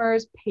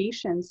customers'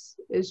 patience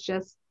is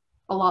just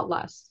a lot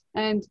less.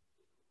 And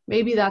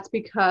maybe that's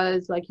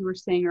because, like you were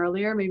saying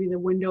earlier, maybe the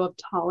window of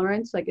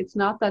tolerance, like it's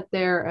not that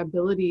their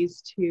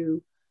abilities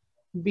to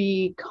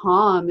be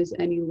calm is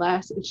any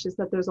less, it's just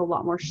that there's a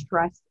lot more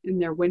stress in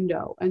their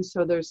window. And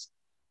so there's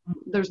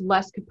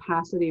less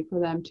capacity for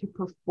them to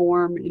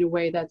perform in a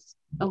way that's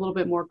a little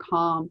bit more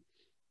calm.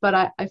 But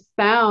I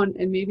found,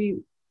 and maybe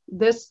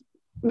this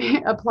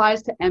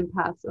applies to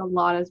empaths a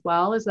lot as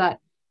well, is that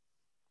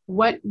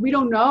what we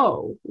don't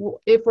know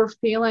if we're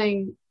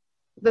feeling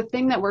the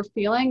thing that we're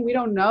feeling, we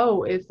don't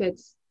know if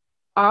it's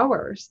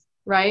ours,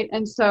 right?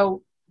 And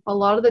so a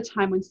lot of the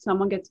time when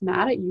someone gets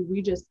mad at you,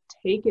 we just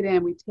take it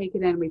in, we take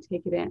it in, we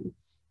take it in.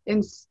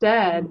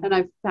 Instead, and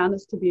I've found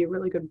this to be a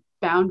really good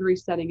boundary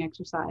setting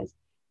exercise,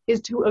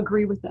 is to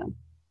agree with them.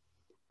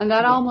 And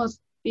that almost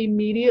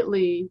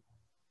immediately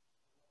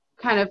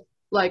kind of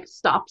like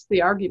stops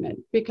the argument,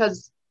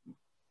 because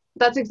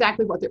that's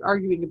exactly what they're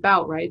arguing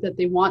about, right? That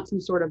they want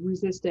some sort of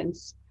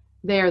resistance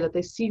there, that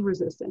they see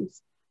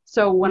resistance.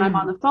 So when I'm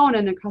on the phone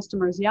and the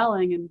customer is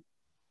yelling and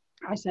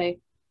I say,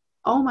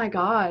 oh my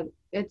God,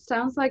 it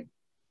sounds like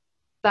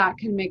that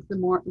can make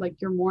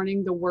your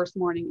morning the worst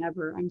morning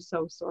ever. I'm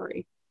so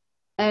sorry.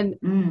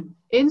 And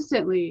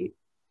instantly,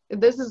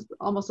 this is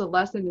almost a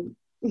lesson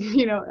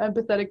in,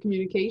 empathetic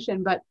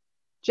communication, but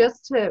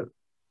just to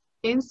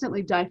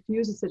instantly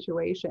diffuse a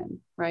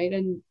situation, right?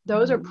 And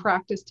those are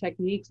practice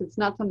techniques. It's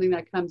not something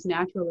that comes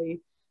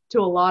naturally to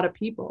a lot of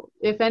people.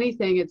 If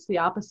anything, it's the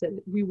opposite.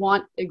 We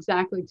want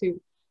exactly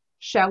to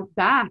shout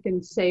back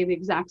and say the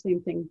exact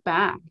same thing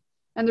back.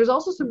 And there's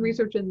also some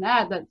research in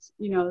that's,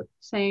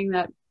 saying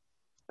that,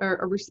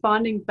 or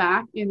responding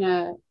back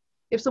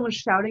if someone's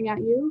shouting at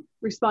you,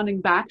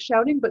 responding back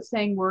shouting, but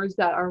saying words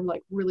that are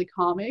like really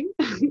calming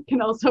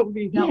can also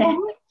be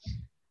helpful.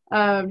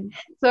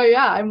 So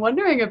yeah, I'm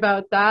wondering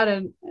about that,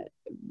 and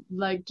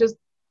like just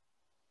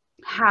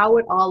how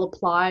it all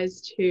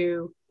applies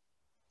to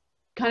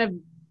kind of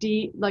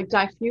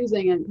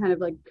diffusing and kind of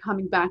like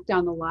coming back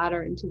down the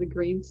ladder into the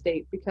green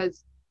state,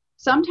 because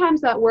sometimes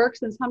that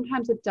works and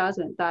sometimes it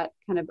doesn't, that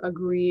kind of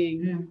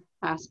agreeing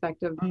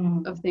aspect of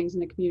things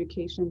in a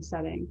communication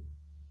setting.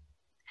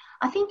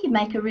 I think you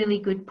make a really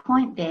good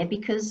point there,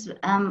 because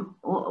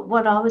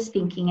what I was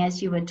thinking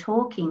as you were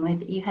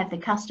talking, you have the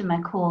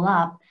customer call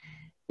up,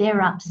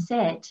 they're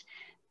upset.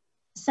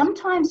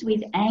 Sometimes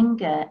with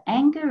anger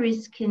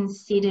is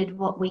considered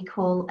what we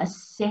call a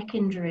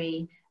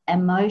secondary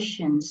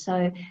emotion.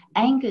 So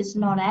anger is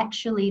not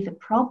actually the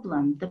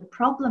problem. The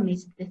problem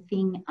is the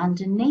thing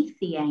underneath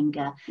the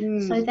anger.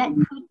 So that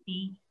could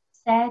be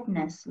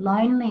sadness,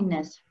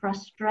 loneliness,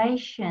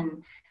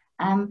 frustration,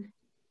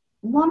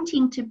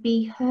 wanting to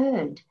be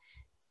heard.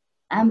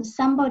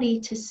 Somebody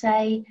to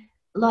say,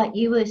 like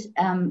you were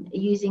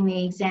using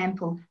the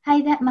example,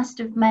 hey, that must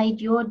have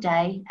made your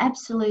day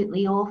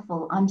absolutely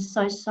awful. I'm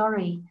so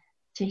sorry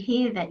to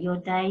hear that your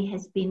day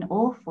has been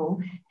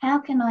awful. How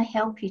can I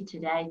help you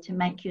today to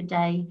make your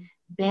day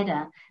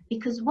better?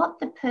 Because what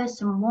the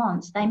person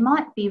wants, they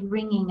might be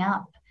ringing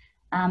up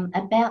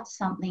about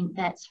something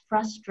that's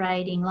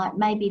frustrating, like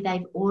maybe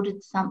they've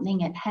ordered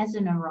something, it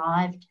hasn't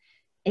arrived.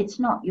 It's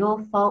not your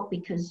fault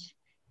because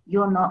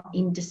you're not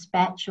in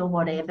dispatch or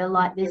whatever,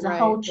 like there's a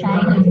whole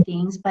chain of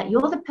things, but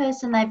you're the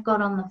person they've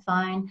got on the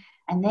phone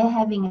and they're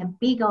having a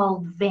big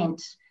old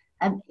vent,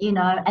 and they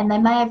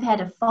may have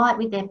had a fight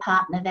with their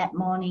partner that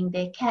morning,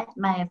 their cat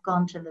may have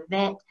gone to the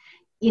vet,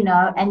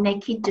 and their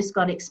kid just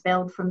got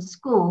expelled from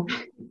school,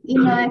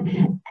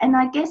 and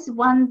I guess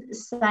one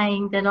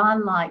saying that I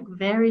like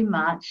very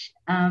much,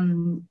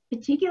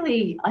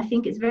 particularly I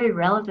think it's very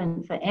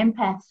relevant for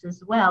empaths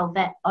as well,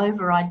 that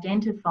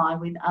over-identify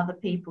with other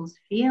people's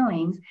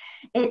feelings.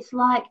 It's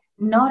like,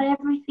 not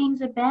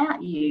everything's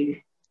about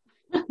you.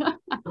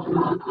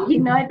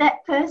 That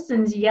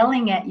person's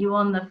yelling at you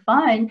on the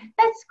phone,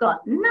 that's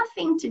got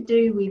nothing to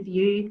do with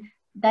you.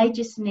 They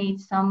just need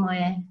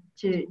somewhere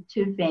to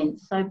vent.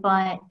 So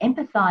by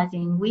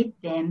empathizing with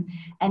them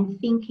and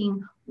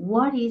thinking,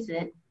 what is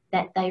it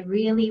that they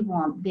really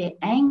want? They're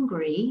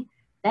angry,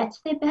 that's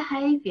their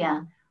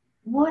behavior.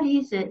 What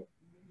is it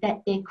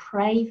that they're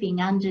craving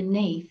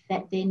underneath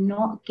that they're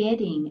not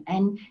getting?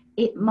 And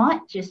it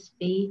might just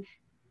be,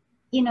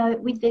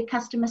 with their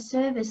customer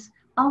service,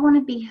 I want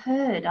to be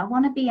heard. I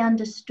want to be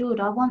understood.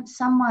 I want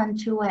someone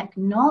to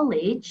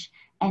acknowledge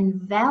and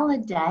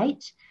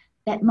validate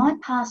that my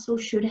parcel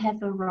should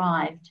have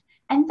arrived.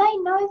 And they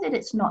know that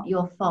it's not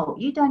your fault.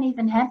 You don't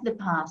even have the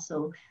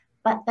parcel,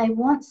 but they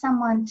want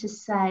someone to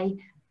say,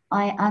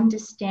 I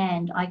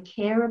understand, I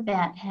care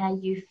about how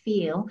you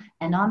feel,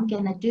 and I'm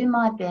going to do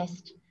my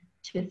best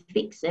to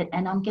fix it,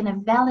 and I'm going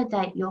to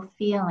validate your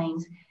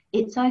feelings.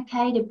 It's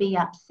okay to be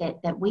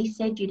upset that we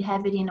said you'd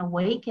have it in a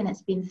week and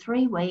it's been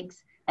 3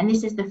 weeks, and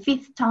this is the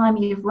 5th time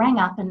you've rang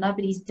up and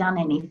nobody's done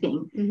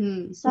anything.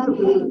 Mm-hmm. So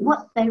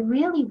what they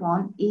really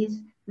want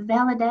is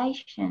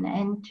validation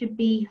and to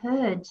be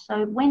heard.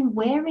 So when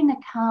we're in a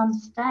calm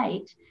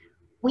state,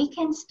 we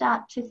can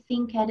start to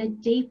think at a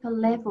deeper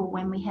level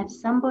when we have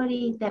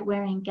somebody that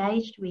we're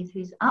engaged with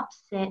who's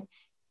upset,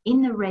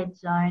 in the red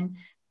zone,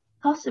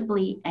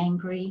 possibly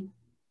angry.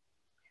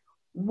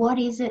 What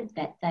is it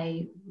that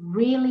they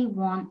really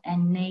want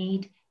and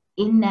need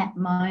in that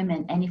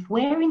moment? And if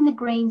we're in the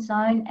green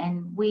zone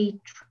and we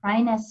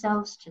train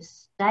ourselves to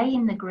stay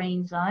in the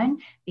green zone,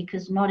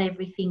 because not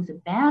everything's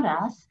about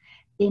us,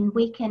 then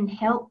we can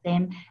help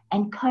them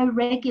and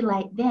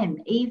co-regulate them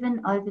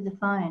even over the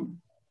phone.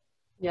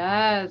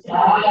 Yes,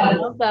 I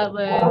love that,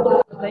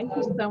 Liz. Thank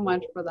you so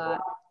much for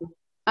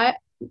that.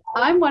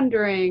 I'm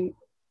wondering,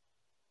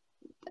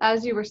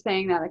 as you were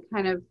saying that, it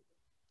kind of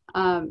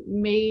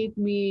made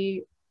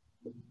me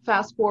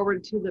fast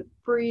forward to the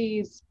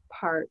freeze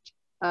part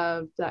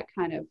of that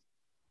kind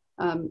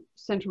of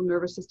central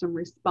nervous system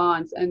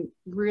response, and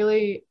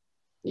really,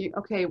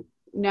 okay,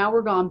 now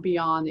we're gone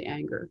beyond the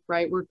anger,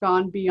 right? We're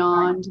gone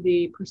beyond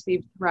the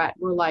perceived threat.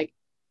 We're like,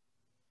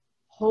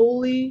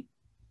 holy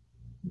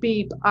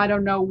beep, I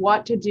don't know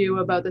what to do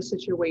about the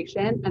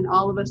situation, and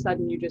all of a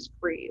sudden you just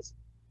freeze.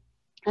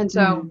 And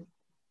so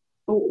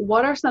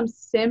what are some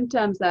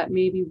symptoms that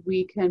maybe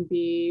we can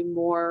be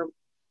more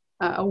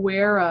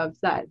aware of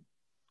that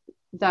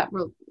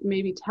will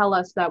maybe tell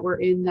us that we're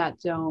in that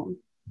zone?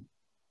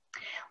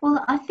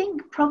 Well, I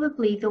think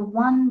probably the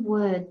one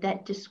word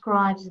that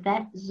describes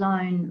that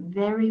zone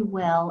very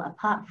well,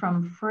 apart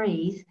from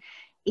freeze,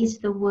 is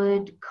the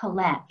word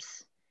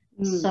collapse.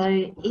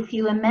 So if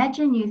you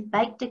imagine you've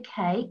baked a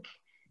cake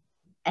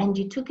and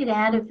you took it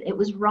out of, it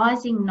was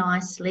rising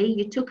nicely,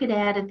 you took it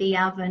out of the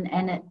oven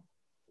and it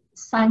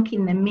sunk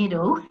in the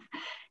middle,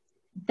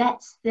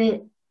 that's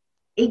the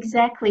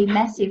exactly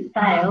massive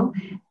fail.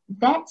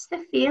 That's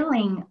the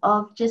feeling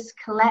of just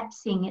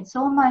collapsing. It's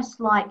almost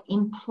like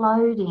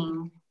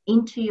imploding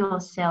into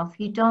yourself.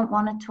 You don't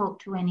want to talk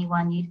to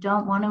anyone. You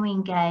don't want to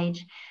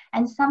engage.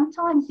 And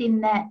sometimes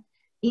in that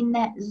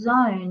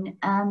zone,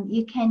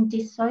 you can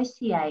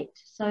dissociate.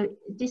 So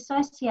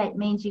dissociate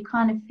means you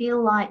kind of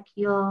feel like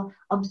you're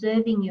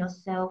observing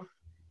yourself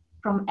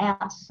from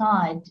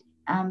outside.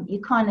 You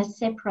kind of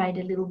separate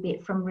a little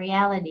bit from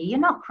reality. You're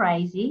not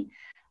crazy,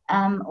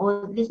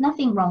 or there's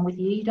nothing wrong with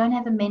you. You don't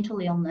have a mental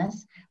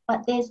illness,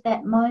 but there's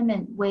that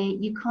moment where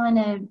you kind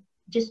of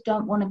just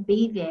don't want to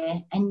be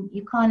there, and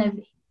you kind of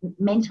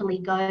mentally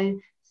go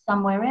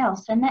somewhere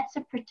else. And that's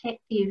a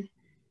protective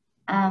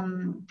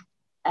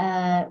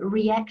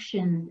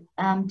reaction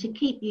to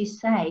keep you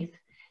safe.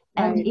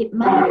 And it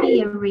may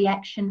be a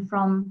reaction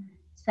from,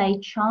 say,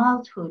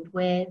 childhood,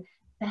 where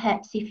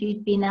perhaps if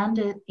you'd been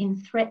in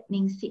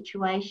threatening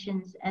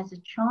situations as a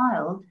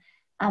child,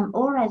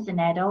 or as an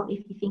adult,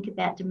 if you think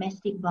about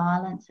domestic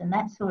violence and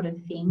that sort of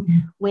thing,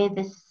 where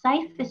the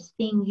safest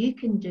thing you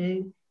can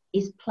do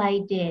is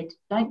play dead.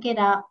 Don't get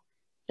up,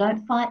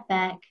 don't fight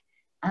back,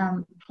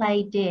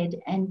 play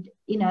dead, and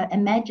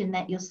imagine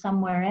that you're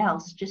somewhere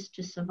else just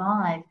to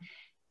survive.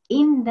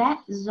 In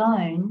that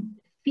zone,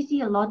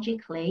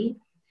 physiologically,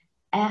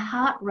 our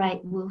heart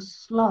rate will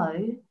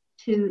slow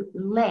to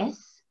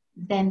less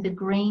than the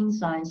green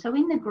zone. So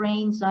in the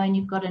green zone,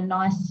 you've got a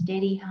nice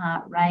steady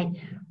heart rate.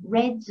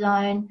 Red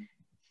zone,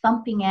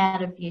 thumping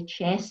out of your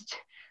chest.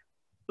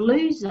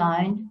 Blue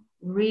zone,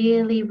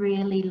 really,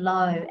 really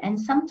low. And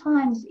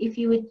sometimes if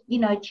you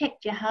would,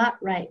 checked your heart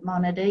rate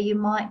monitor, you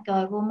might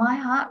go, well, my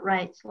heart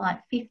rate's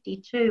like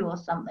 52 or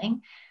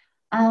something.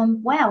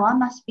 Wow, I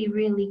must be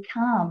really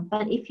calm.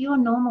 But if your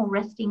normal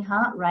resting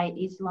heart rate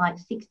is like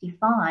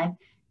 65,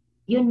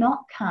 you're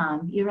not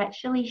calm. You're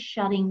actually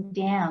shutting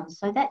down.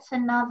 So that's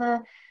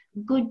another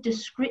good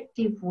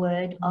descriptive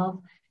word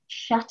of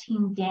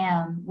shutting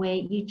down, where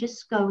you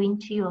just go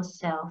into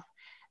yourself.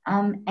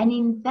 And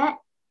in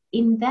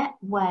that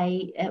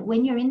way,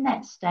 when you're in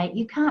that state,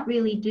 you can't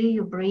really do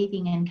your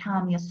breathing and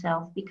calm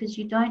yourself because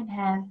you don't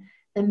have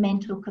the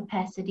mental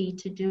capacity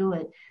to do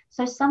it.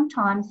 So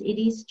sometimes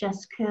it is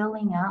just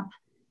curling up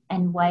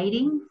and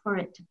waiting for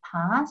it to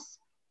pass.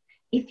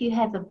 If you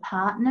have a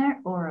partner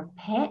or a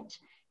pet,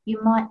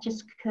 you might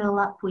just curl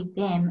up with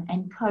them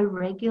and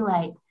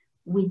co-regulate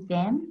with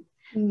them.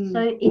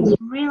 So it's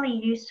really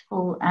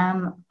useful.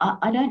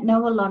 I don't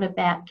know a lot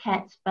about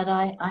cats, but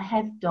I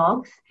have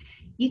dogs.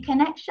 You can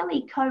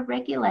actually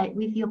co-regulate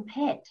with your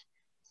pet.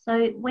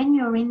 So when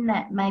you're in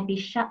that maybe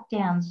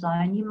shutdown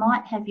zone, you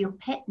might have your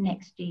pet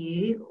next to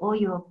you or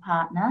your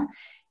partner.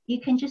 you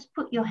can just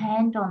put your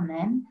hand on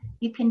them.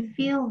 You can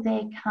feel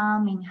their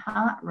calming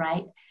heart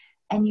rate,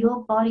 and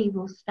your body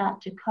will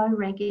start to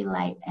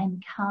co-regulate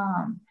and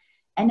calm.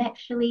 And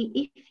actually,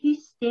 if you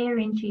stare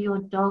into your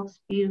dog's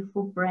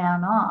beautiful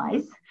brown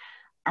eyes,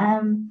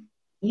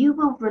 you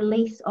will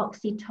release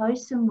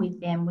oxytocin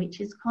with them, which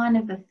is kind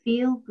of a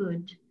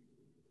feel-good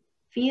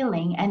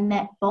feeling, and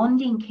that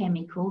bonding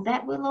chemical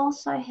that will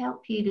also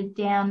help you to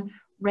down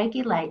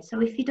regulate.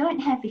 So if you don't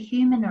have a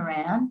human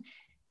around,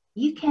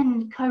 you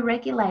can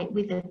co-regulate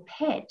with a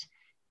pet.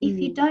 If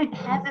you don't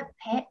have a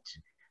pet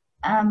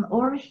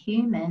or a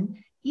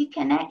human, you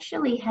can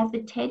actually have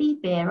a teddy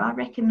bear. I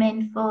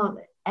recommend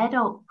for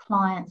adult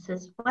clients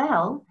as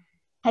well.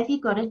 Have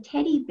you got a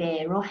teddy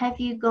bear, or have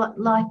you got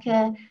like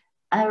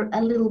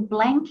a little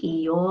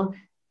blankie or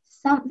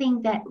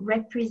something that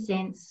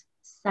represents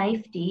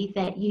safety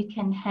that you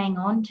can hang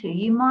on to?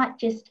 You might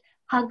just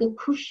hug a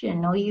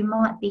cushion, or you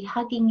might be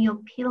hugging your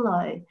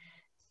pillow,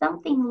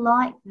 something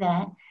like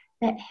that,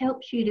 that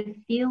helps you to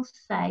feel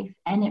safe,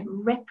 and it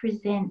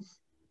represents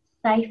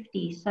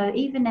safety. So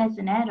even as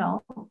an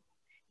adult,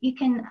 you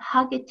can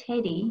hug a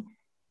teddy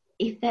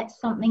if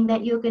that's something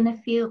that you're going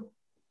to feel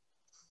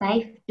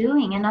safe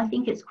doing. And I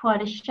think it's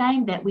quite a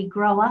shame that we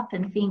grow up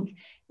and think,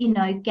 you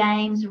know,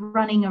 games,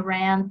 running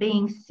around,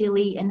 being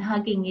silly and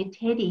hugging your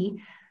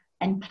teddy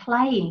and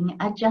playing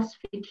are just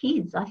for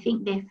kids. I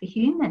think they're for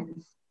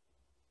humans.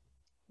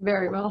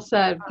 Very well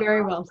said.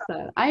 Very well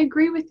said. I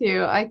agree with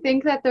you. I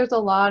think that there's a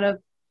lot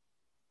of,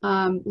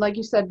 like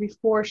you said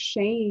before,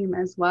 shame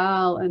as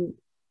well. And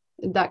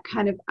that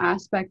kind of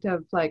aspect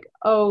of like,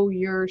 oh,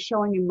 you're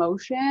showing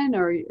emotion,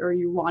 or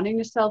you wanting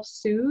to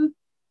self-soothe.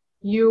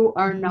 You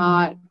are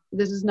not,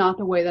 this is not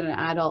the way that an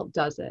adult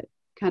does it,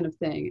 kind of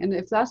thing. And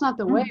if that's not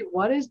the way,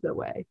 what is the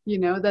way? You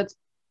know,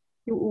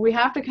 we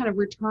have to kind of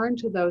return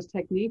to those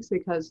techniques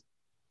because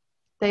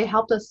they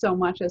helped us so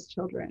much as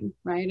children,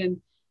 right?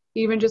 And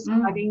even just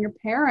hugging your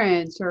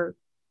parents, or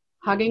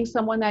hugging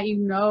someone that you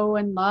know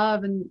and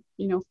love and,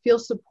 you know, feel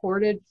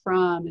supported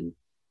from. And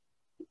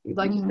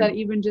like you said,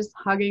 even just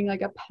hugging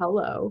like a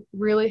pillow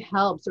really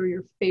helps, or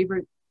your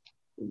favorite,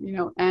 you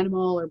know,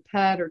 animal or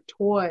pet or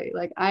toy.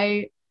 Like,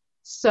 I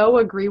so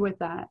agree with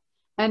that.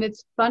 And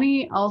it's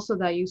funny also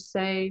that you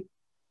say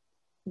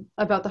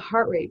about the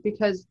heart rate,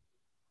 because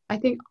I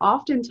think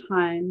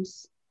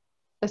oftentimes,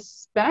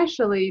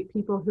 especially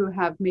people who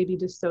have maybe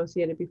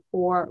dissociated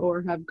before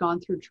or have gone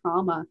through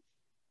trauma,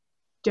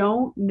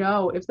 don't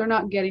know, if they're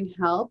not getting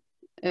help,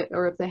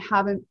 or if they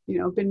haven't, you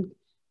know,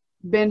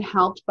 been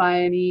helped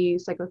by any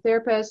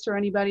psychotherapist or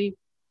anybody,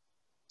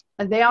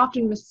 they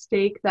often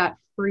mistake that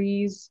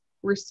freeze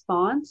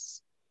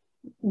response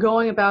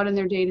going about in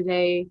their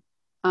day-to-day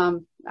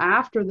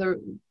after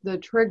the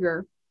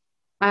trigger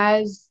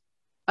as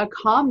a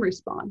calm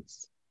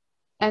response.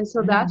 And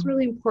so that's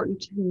really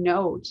important to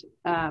note,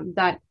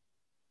 that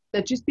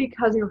just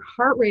because your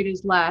heart rate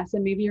is less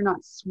and maybe you're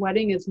not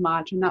sweating as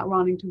much and not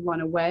wanting to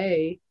run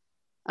away,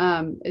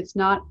 it's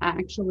not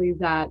actually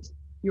that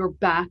you're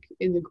back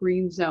in the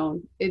green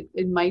zone.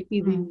 It might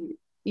be the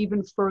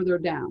even further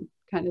down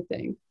kind of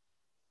thing.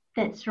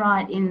 That's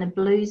right, in the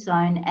blue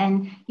zone.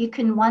 And you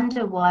can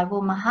wonder why,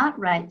 well, my heart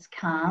rate's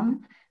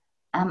calm,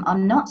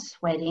 I'm not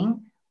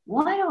sweating.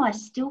 Why do I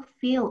still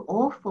feel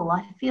awful?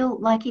 I feel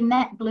like in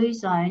that blue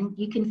zone,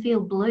 you can feel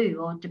blue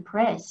or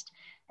depressed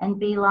and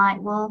be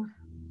like, well,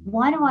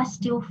 why do I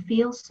still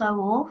feel so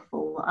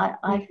awful?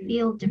 I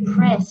feel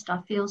depressed, I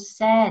feel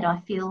sad, I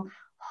feel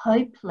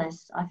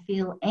hopeless, I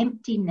feel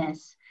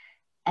emptiness,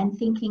 and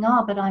thinking,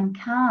 oh, but I'm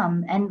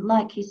calm. And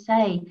like you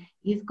say,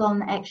 you've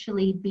gone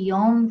actually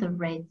beyond the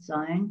red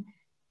zone.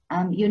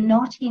 You're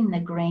not in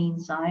the green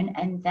zone,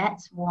 and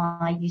that's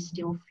why you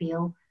still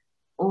feel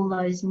all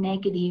those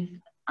negative,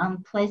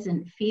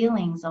 unpleasant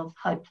feelings of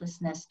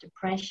hopelessness,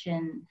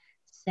 depression,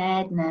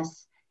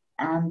 sadness,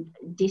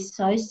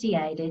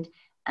 dissociated,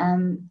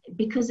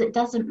 because it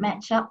doesn't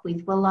match up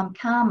with, well, I'm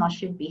calm, I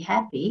should be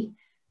happy.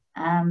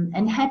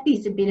 And happy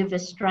is a bit of a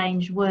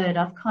strange word.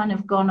 I've kind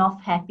of gone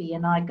off happy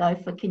and I go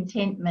for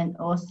contentment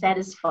or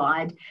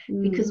satisfied,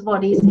 because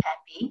what is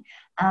happy?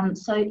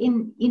 So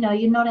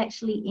you're not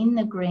actually in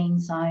the green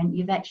zone.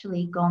 You've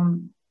actually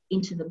gone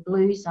into the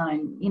blue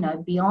zone,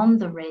 beyond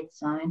the red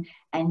zone.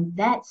 And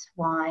that's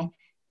why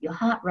your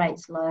heart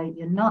rate's low,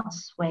 you're not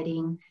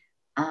sweating,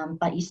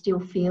 but you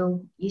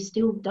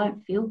still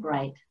don't feel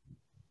great.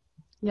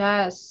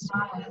 Yes.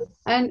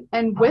 And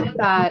with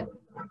that,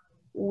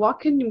 what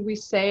can we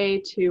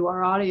say to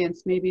our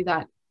audience, maybe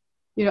that,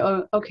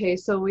 okay,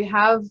 so we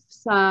have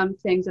some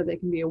things that they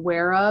can be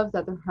aware of,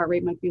 that their heart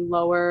rate might be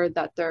lower,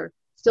 that they're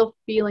still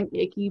feeling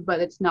icky, but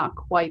it's not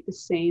quite the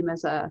same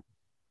as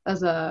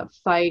a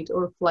fight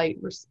or flight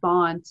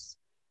response.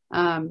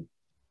 I'm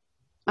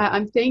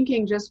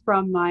thinking just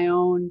from my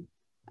own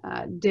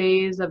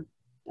days of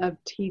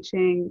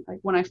teaching, like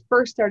when I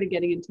first started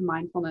getting into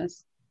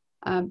mindfulness,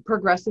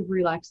 progressive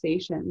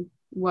relaxation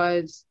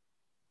was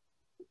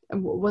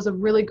a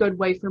really good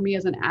way for me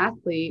as an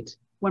athlete,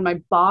 when my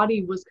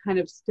body was kind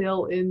of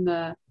still in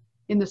the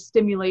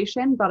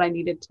stimulation, but I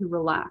needed to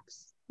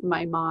relax.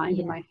 my mind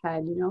and my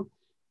head, you know.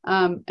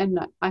 And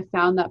I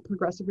found that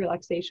progressive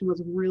relaxation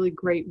was a really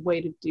great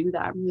way to do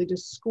that, really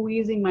just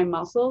squeezing my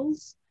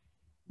muscles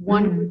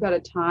one group at a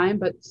time,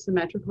 but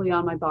symmetrically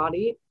on my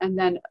body. And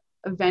then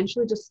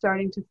eventually just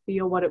starting to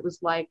feel what it was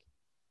like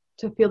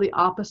to feel the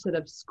opposite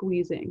of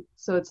squeezing.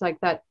 So it's like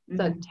that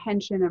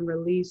tension and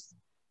release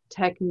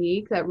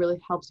technique that really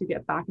helps you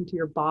get back into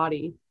your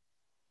body.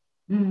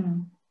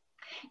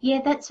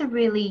 Yeah, that's a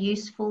really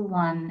useful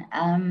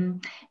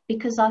one,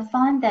 because I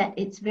find that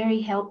it's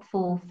very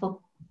helpful for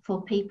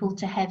people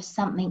to have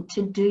something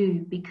to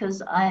do,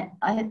 because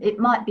it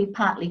might be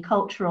partly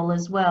cultural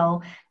as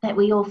well, that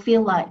we all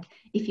feel like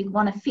if you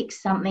want to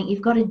fix something,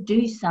 you've got to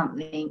do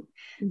something.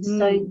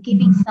 So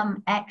giving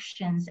some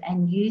actions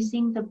and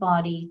using the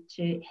body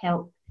to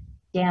help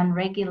down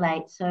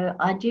regulate. So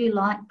I do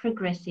like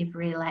progressive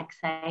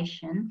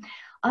relaxation.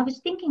 I was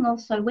thinking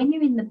also, when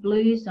you're in the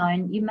blue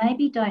zone, you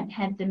maybe don't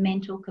have the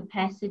mental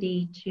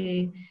capacity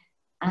to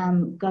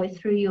go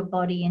through your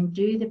body and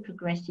do the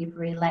progressive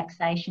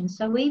relaxation.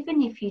 So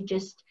even if you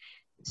just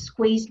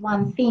squeeze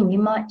one thing, you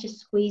might just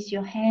squeeze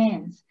your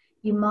hands.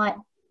 You might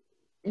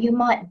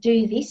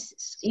do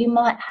this. You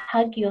might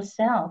hug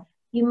yourself.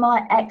 You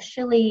might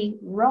actually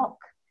rock,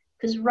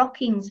 because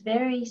rocking's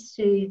very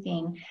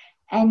soothing.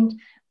 And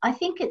I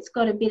think it's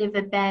got a bit of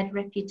a bad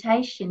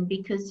reputation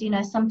because, you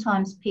know,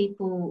 sometimes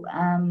people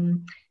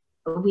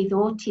with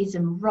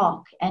autism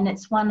rock, and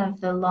it's one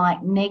of the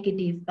like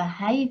negative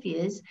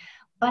behaviours.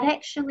 But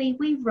actually,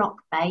 we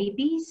rock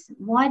babies.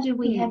 Why do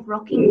we have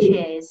rocking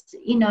chairs?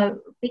 You know,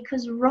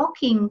 because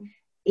rocking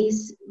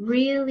is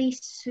really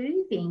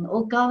soothing.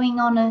 Or go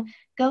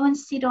and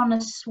sit on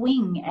a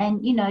swing.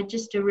 And, you know,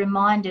 just a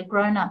reminder,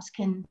 grown-ups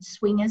can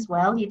swing as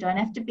well. You don't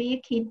have to be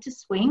a kid to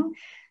swing.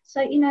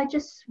 So, you know,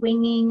 just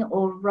swinging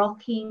or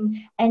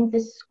rocking, and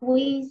the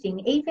squeezing,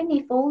 even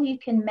if all you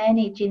can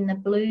manage in the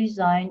blue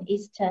zone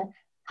is to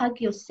hug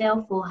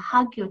yourself or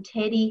hug your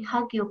teddy,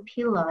 hug your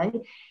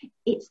pillow,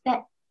 it's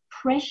that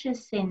pressure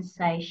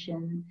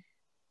sensation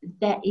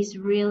that is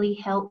really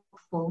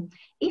helpful.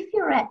 If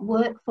you're at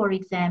work, for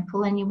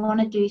example, and you want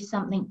to do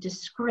something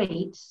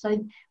discreet,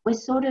 so we're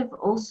sort of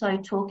also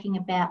talking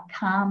about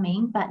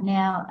calming, but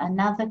now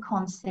another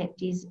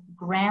concept is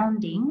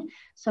grounding.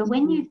 So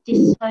when you've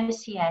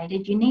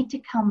dissociated, you need to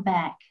come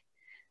back.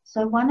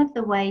 So one of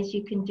the ways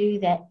you can do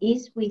that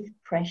is with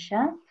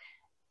pressure.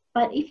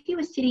 But if you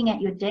were sitting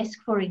at your desk,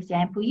 for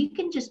example, you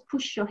can just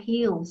push your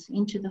heels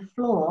into the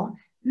floor.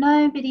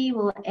 Nobody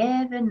will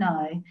ever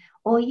know.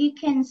 Or you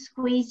can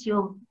squeeze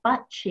your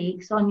butt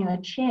cheeks on your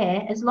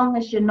chair, as long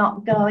as you're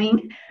not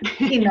going,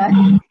 you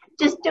know,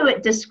 just do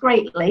it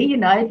discreetly, you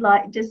know,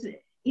 like just,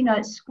 you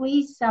know,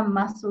 squeeze some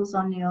muscles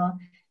on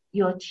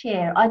your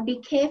chair. I'd be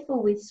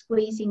careful with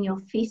squeezing your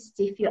fists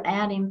if you're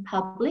out in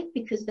public,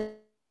 because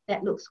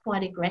that looks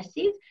quite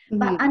aggressive.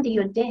 But under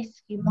your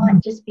desk, you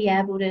might just be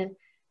able to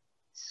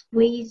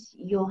squeeze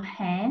your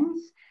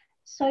hands.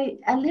 So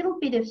a little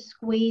bit of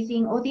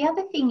squeezing. Or the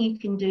other thing you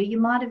can do, you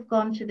might have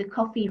gone to the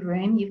coffee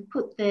room, you've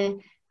put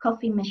the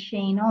coffee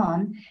machine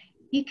on,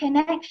 you can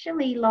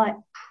actually like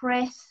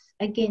press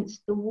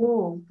against the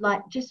wall,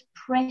 like just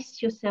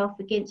press yourself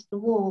against the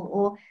wall,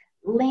 or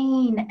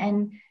lean,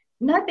 and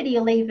nobody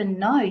will even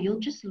know. You'll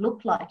just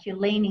look like you're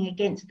leaning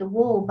against the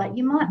wall, but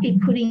you might be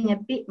putting a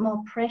bit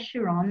more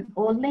pressure on.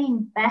 Or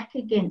lean back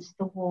against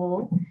the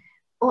wall,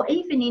 or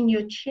even in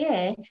your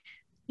chair,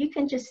 you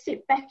can just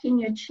sit back in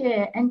your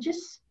chair and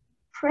just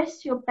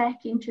press your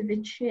back into the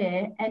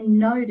chair and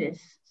notice.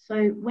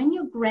 So when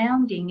you're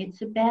grounding,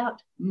 it's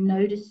about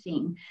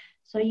noticing.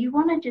 So you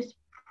want to just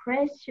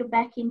press your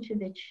back into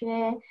the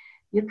chair.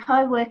 Your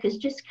co-workers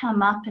just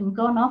come up and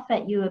gone off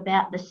at you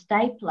about the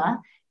stapler.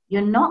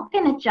 You're not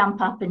going to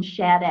jump up and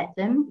shout at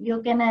them.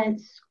 You're going to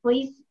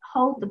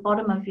hold the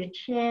bottom of your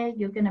chair.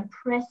 You're going to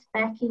press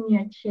back in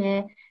your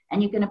chair,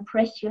 and you're going to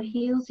press your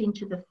heels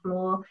into the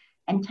floor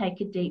and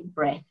take a deep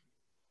breath.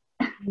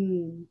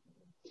 And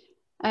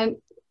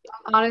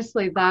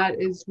honestly, that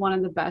is one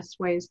of the best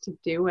ways to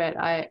do it.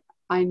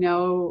 I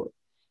know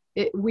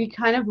we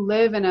kind of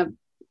live in a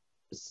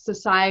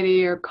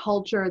society or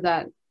culture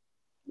that,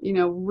 you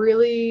know,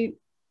 really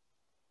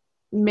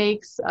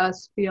makes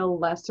us feel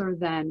lesser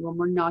than when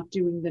we're not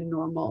doing the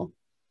normal,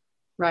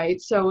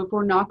 right? So if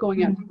we're not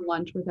going out to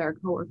lunch with our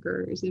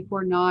coworkers, if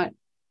we're not,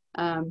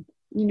 you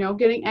know,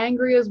 getting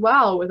angry as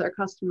well with our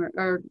customer,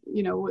 or,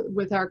 you know,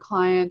 with our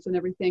clients and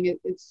everything,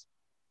 it's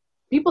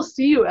people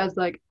see you as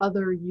like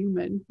other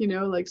human, you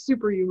know, like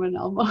superhuman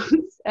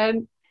almost.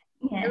 And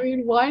I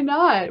mean, why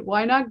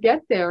not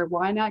get there?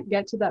 Why not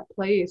get to that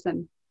place?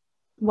 And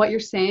what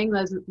you're saying,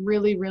 Liz,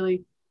 really,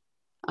 really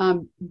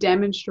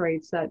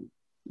demonstrates that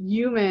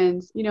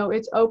humans, you know,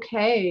 it's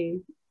okay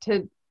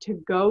to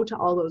go to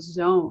all those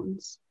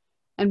zones.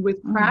 And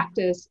with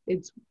practice,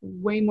 it's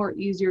way more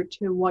easier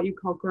to what you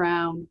call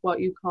ground,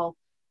 what you call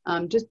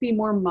just be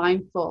more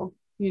mindful,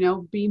 you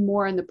know, be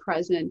more in the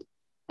present.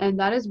 And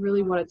that is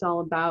really what it's all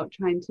about,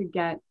 trying to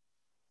get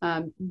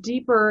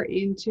deeper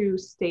into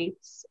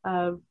states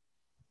of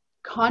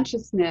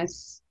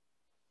consciousness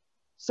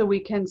so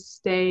we can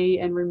stay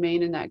and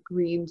remain in that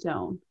green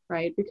zone,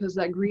 right? Because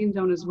that green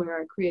zone is where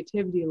our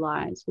creativity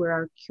lies, where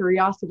our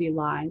curiosity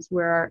lies,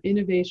 where our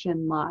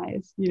innovation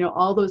lies, you know,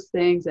 all those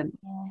things. And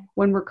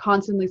when we're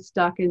constantly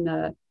stuck in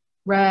the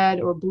red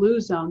or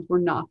blue zones, we're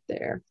not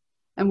there,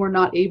 and we're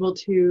not able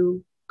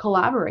to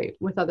collaborate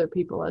with other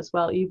people as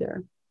well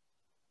either.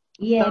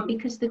 Yeah,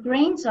 because the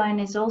green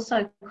zone is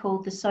also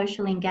called the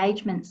social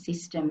engagement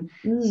system.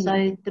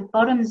 So the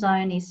bottom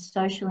zone is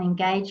social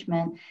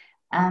engagement.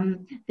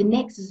 The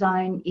next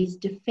zone is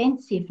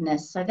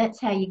defensiveness. So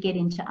that's how you get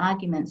into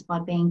arguments, by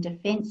being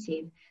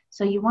defensive.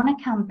 So you want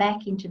to come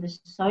back into the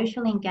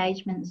social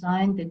engagement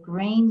zone, the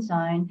green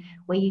zone,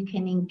 where you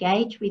can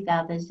engage with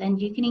others, and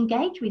you can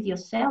engage with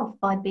yourself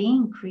by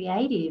being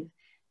creative,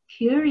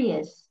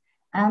 curious.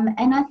 And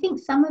I think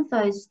some of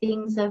those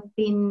things have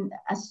been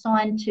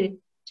assigned to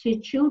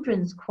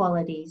children's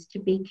qualities, to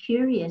be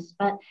curious,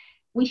 but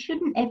we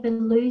shouldn't ever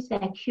lose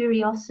our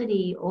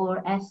curiosity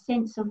or our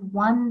sense of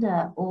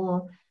wonder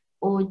or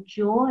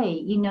joy.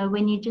 You know,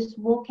 when you just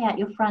walk out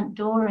your front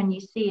door and you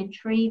see a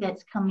tree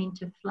that's come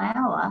into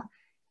flower,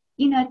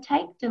 you know,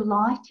 take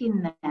delight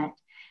in that.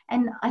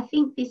 And I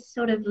think this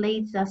sort of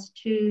leads us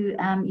to,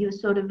 you're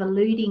sort of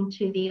alluding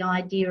to the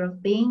idea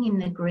of being in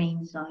the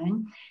green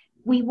zone.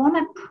 We want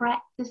to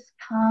practice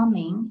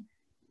calming,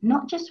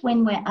 not just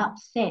when we're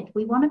upset.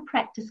 We want to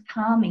practice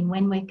calming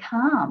when we're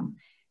calm,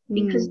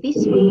 because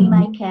this will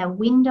make our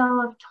window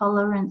of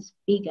tolerance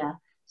bigger.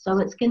 So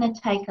it's going to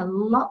take a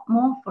lot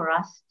more for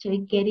us to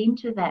get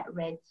into that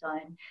red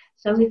zone.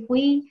 So if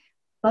we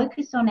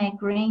focus on our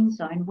green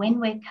zone, when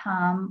we're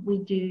calm, we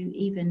do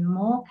even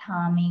more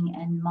calming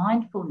and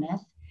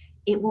mindfulness.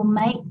 It will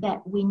make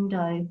that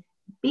window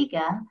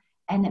bigger,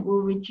 and it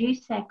will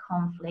reduce our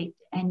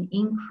conflict and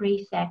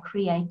increase our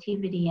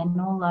creativity,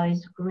 and all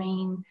those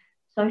green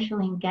social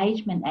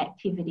engagement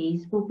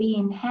activities will be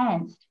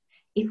enhanced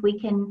if we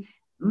can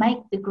make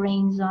the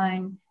green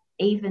zone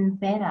even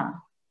better.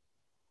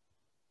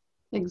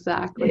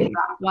 Exactly.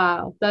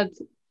 Wow.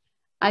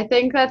 I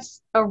think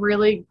that's a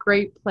really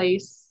great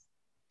place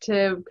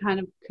to kind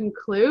of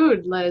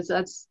conclude, Liz.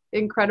 That's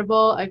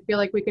incredible. I feel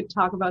like we could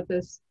talk about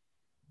this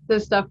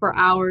stuff for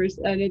hours,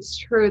 and it's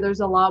true.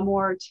 There's a lot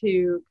more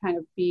to kind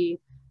of be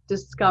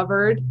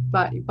discovered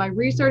by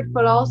research,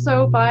 but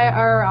also by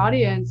our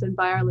audience and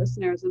by our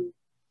listeners. And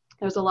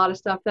there's a lot of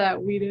stuff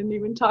that we didn't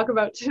even talk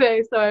about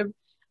today. So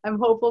I'm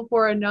hopeful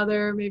for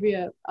another, maybe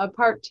a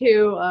part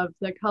 2 of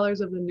the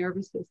colors of the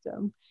nervous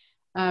system.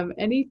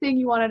 Anything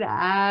you wanted to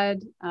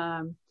add?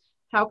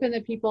 How can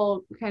the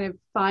people kind of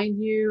find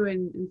you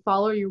and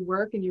follow your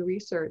work and your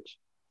research?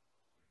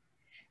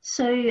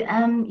 So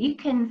you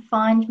can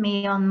find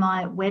me on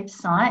my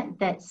website,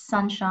 that's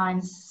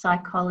Sunshine's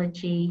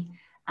Psychology.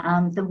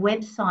 The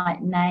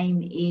website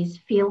name is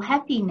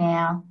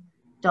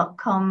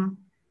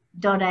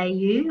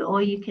feelhappynow.com.au,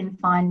 or you can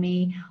find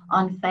me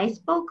on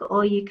Facebook,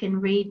 or you can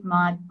read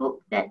my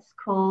book that's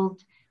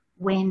called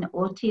When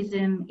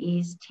Autism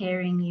is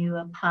Tearing You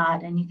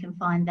Apart, and you can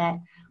find that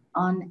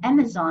on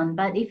Amazon.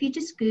 But if you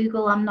just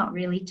Google, I'm not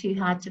really too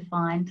hard to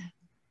find.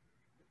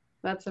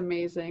 That's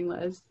amazing,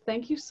 Liz.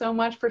 Thank you so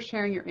much for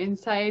sharing your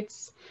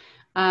insights.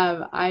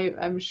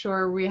 I'm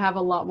sure we have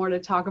a lot more to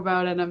talk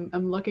about, and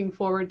I'm looking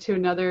forward to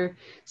another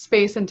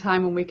space and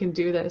time when we can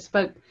do this.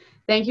 But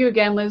thank you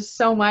again, Liz,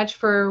 so much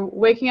for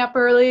waking up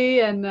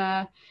early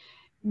and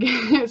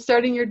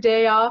starting your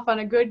day off on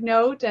a good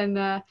note,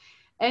 and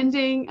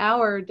ending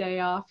our day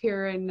off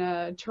here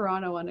in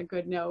Toronto on a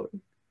good note.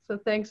 So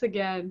thanks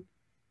again.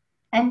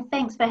 And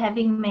thanks for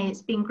having me.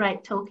 It's been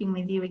great talking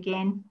with you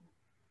again.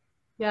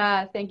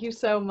 Yeah, thank you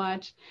so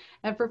much.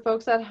 And for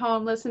folks at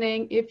home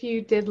listening, if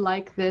you did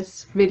like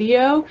this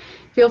video,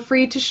 feel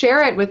free to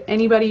share it with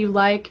anybody you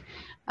like.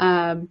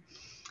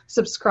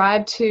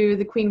 Subscribe to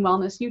the Queen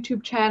Wellness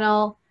YouTube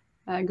channel.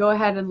 Go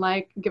ahead and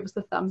give us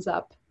the thumbs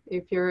up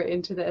if you're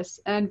into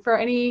this. And for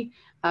any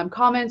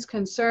comments,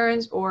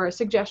 concerns, or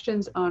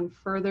suggestions on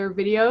further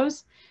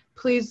videos,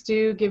 please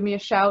do give me a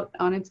shout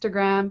on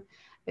Instagram.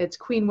 It's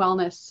Queen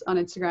Wellness on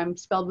Instagram,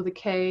 spelled with a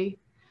K.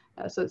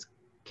 So it's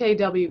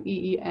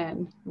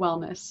KWEEN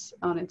Wellness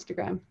on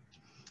Instagram.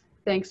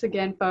 Thanks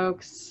again,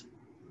 folks.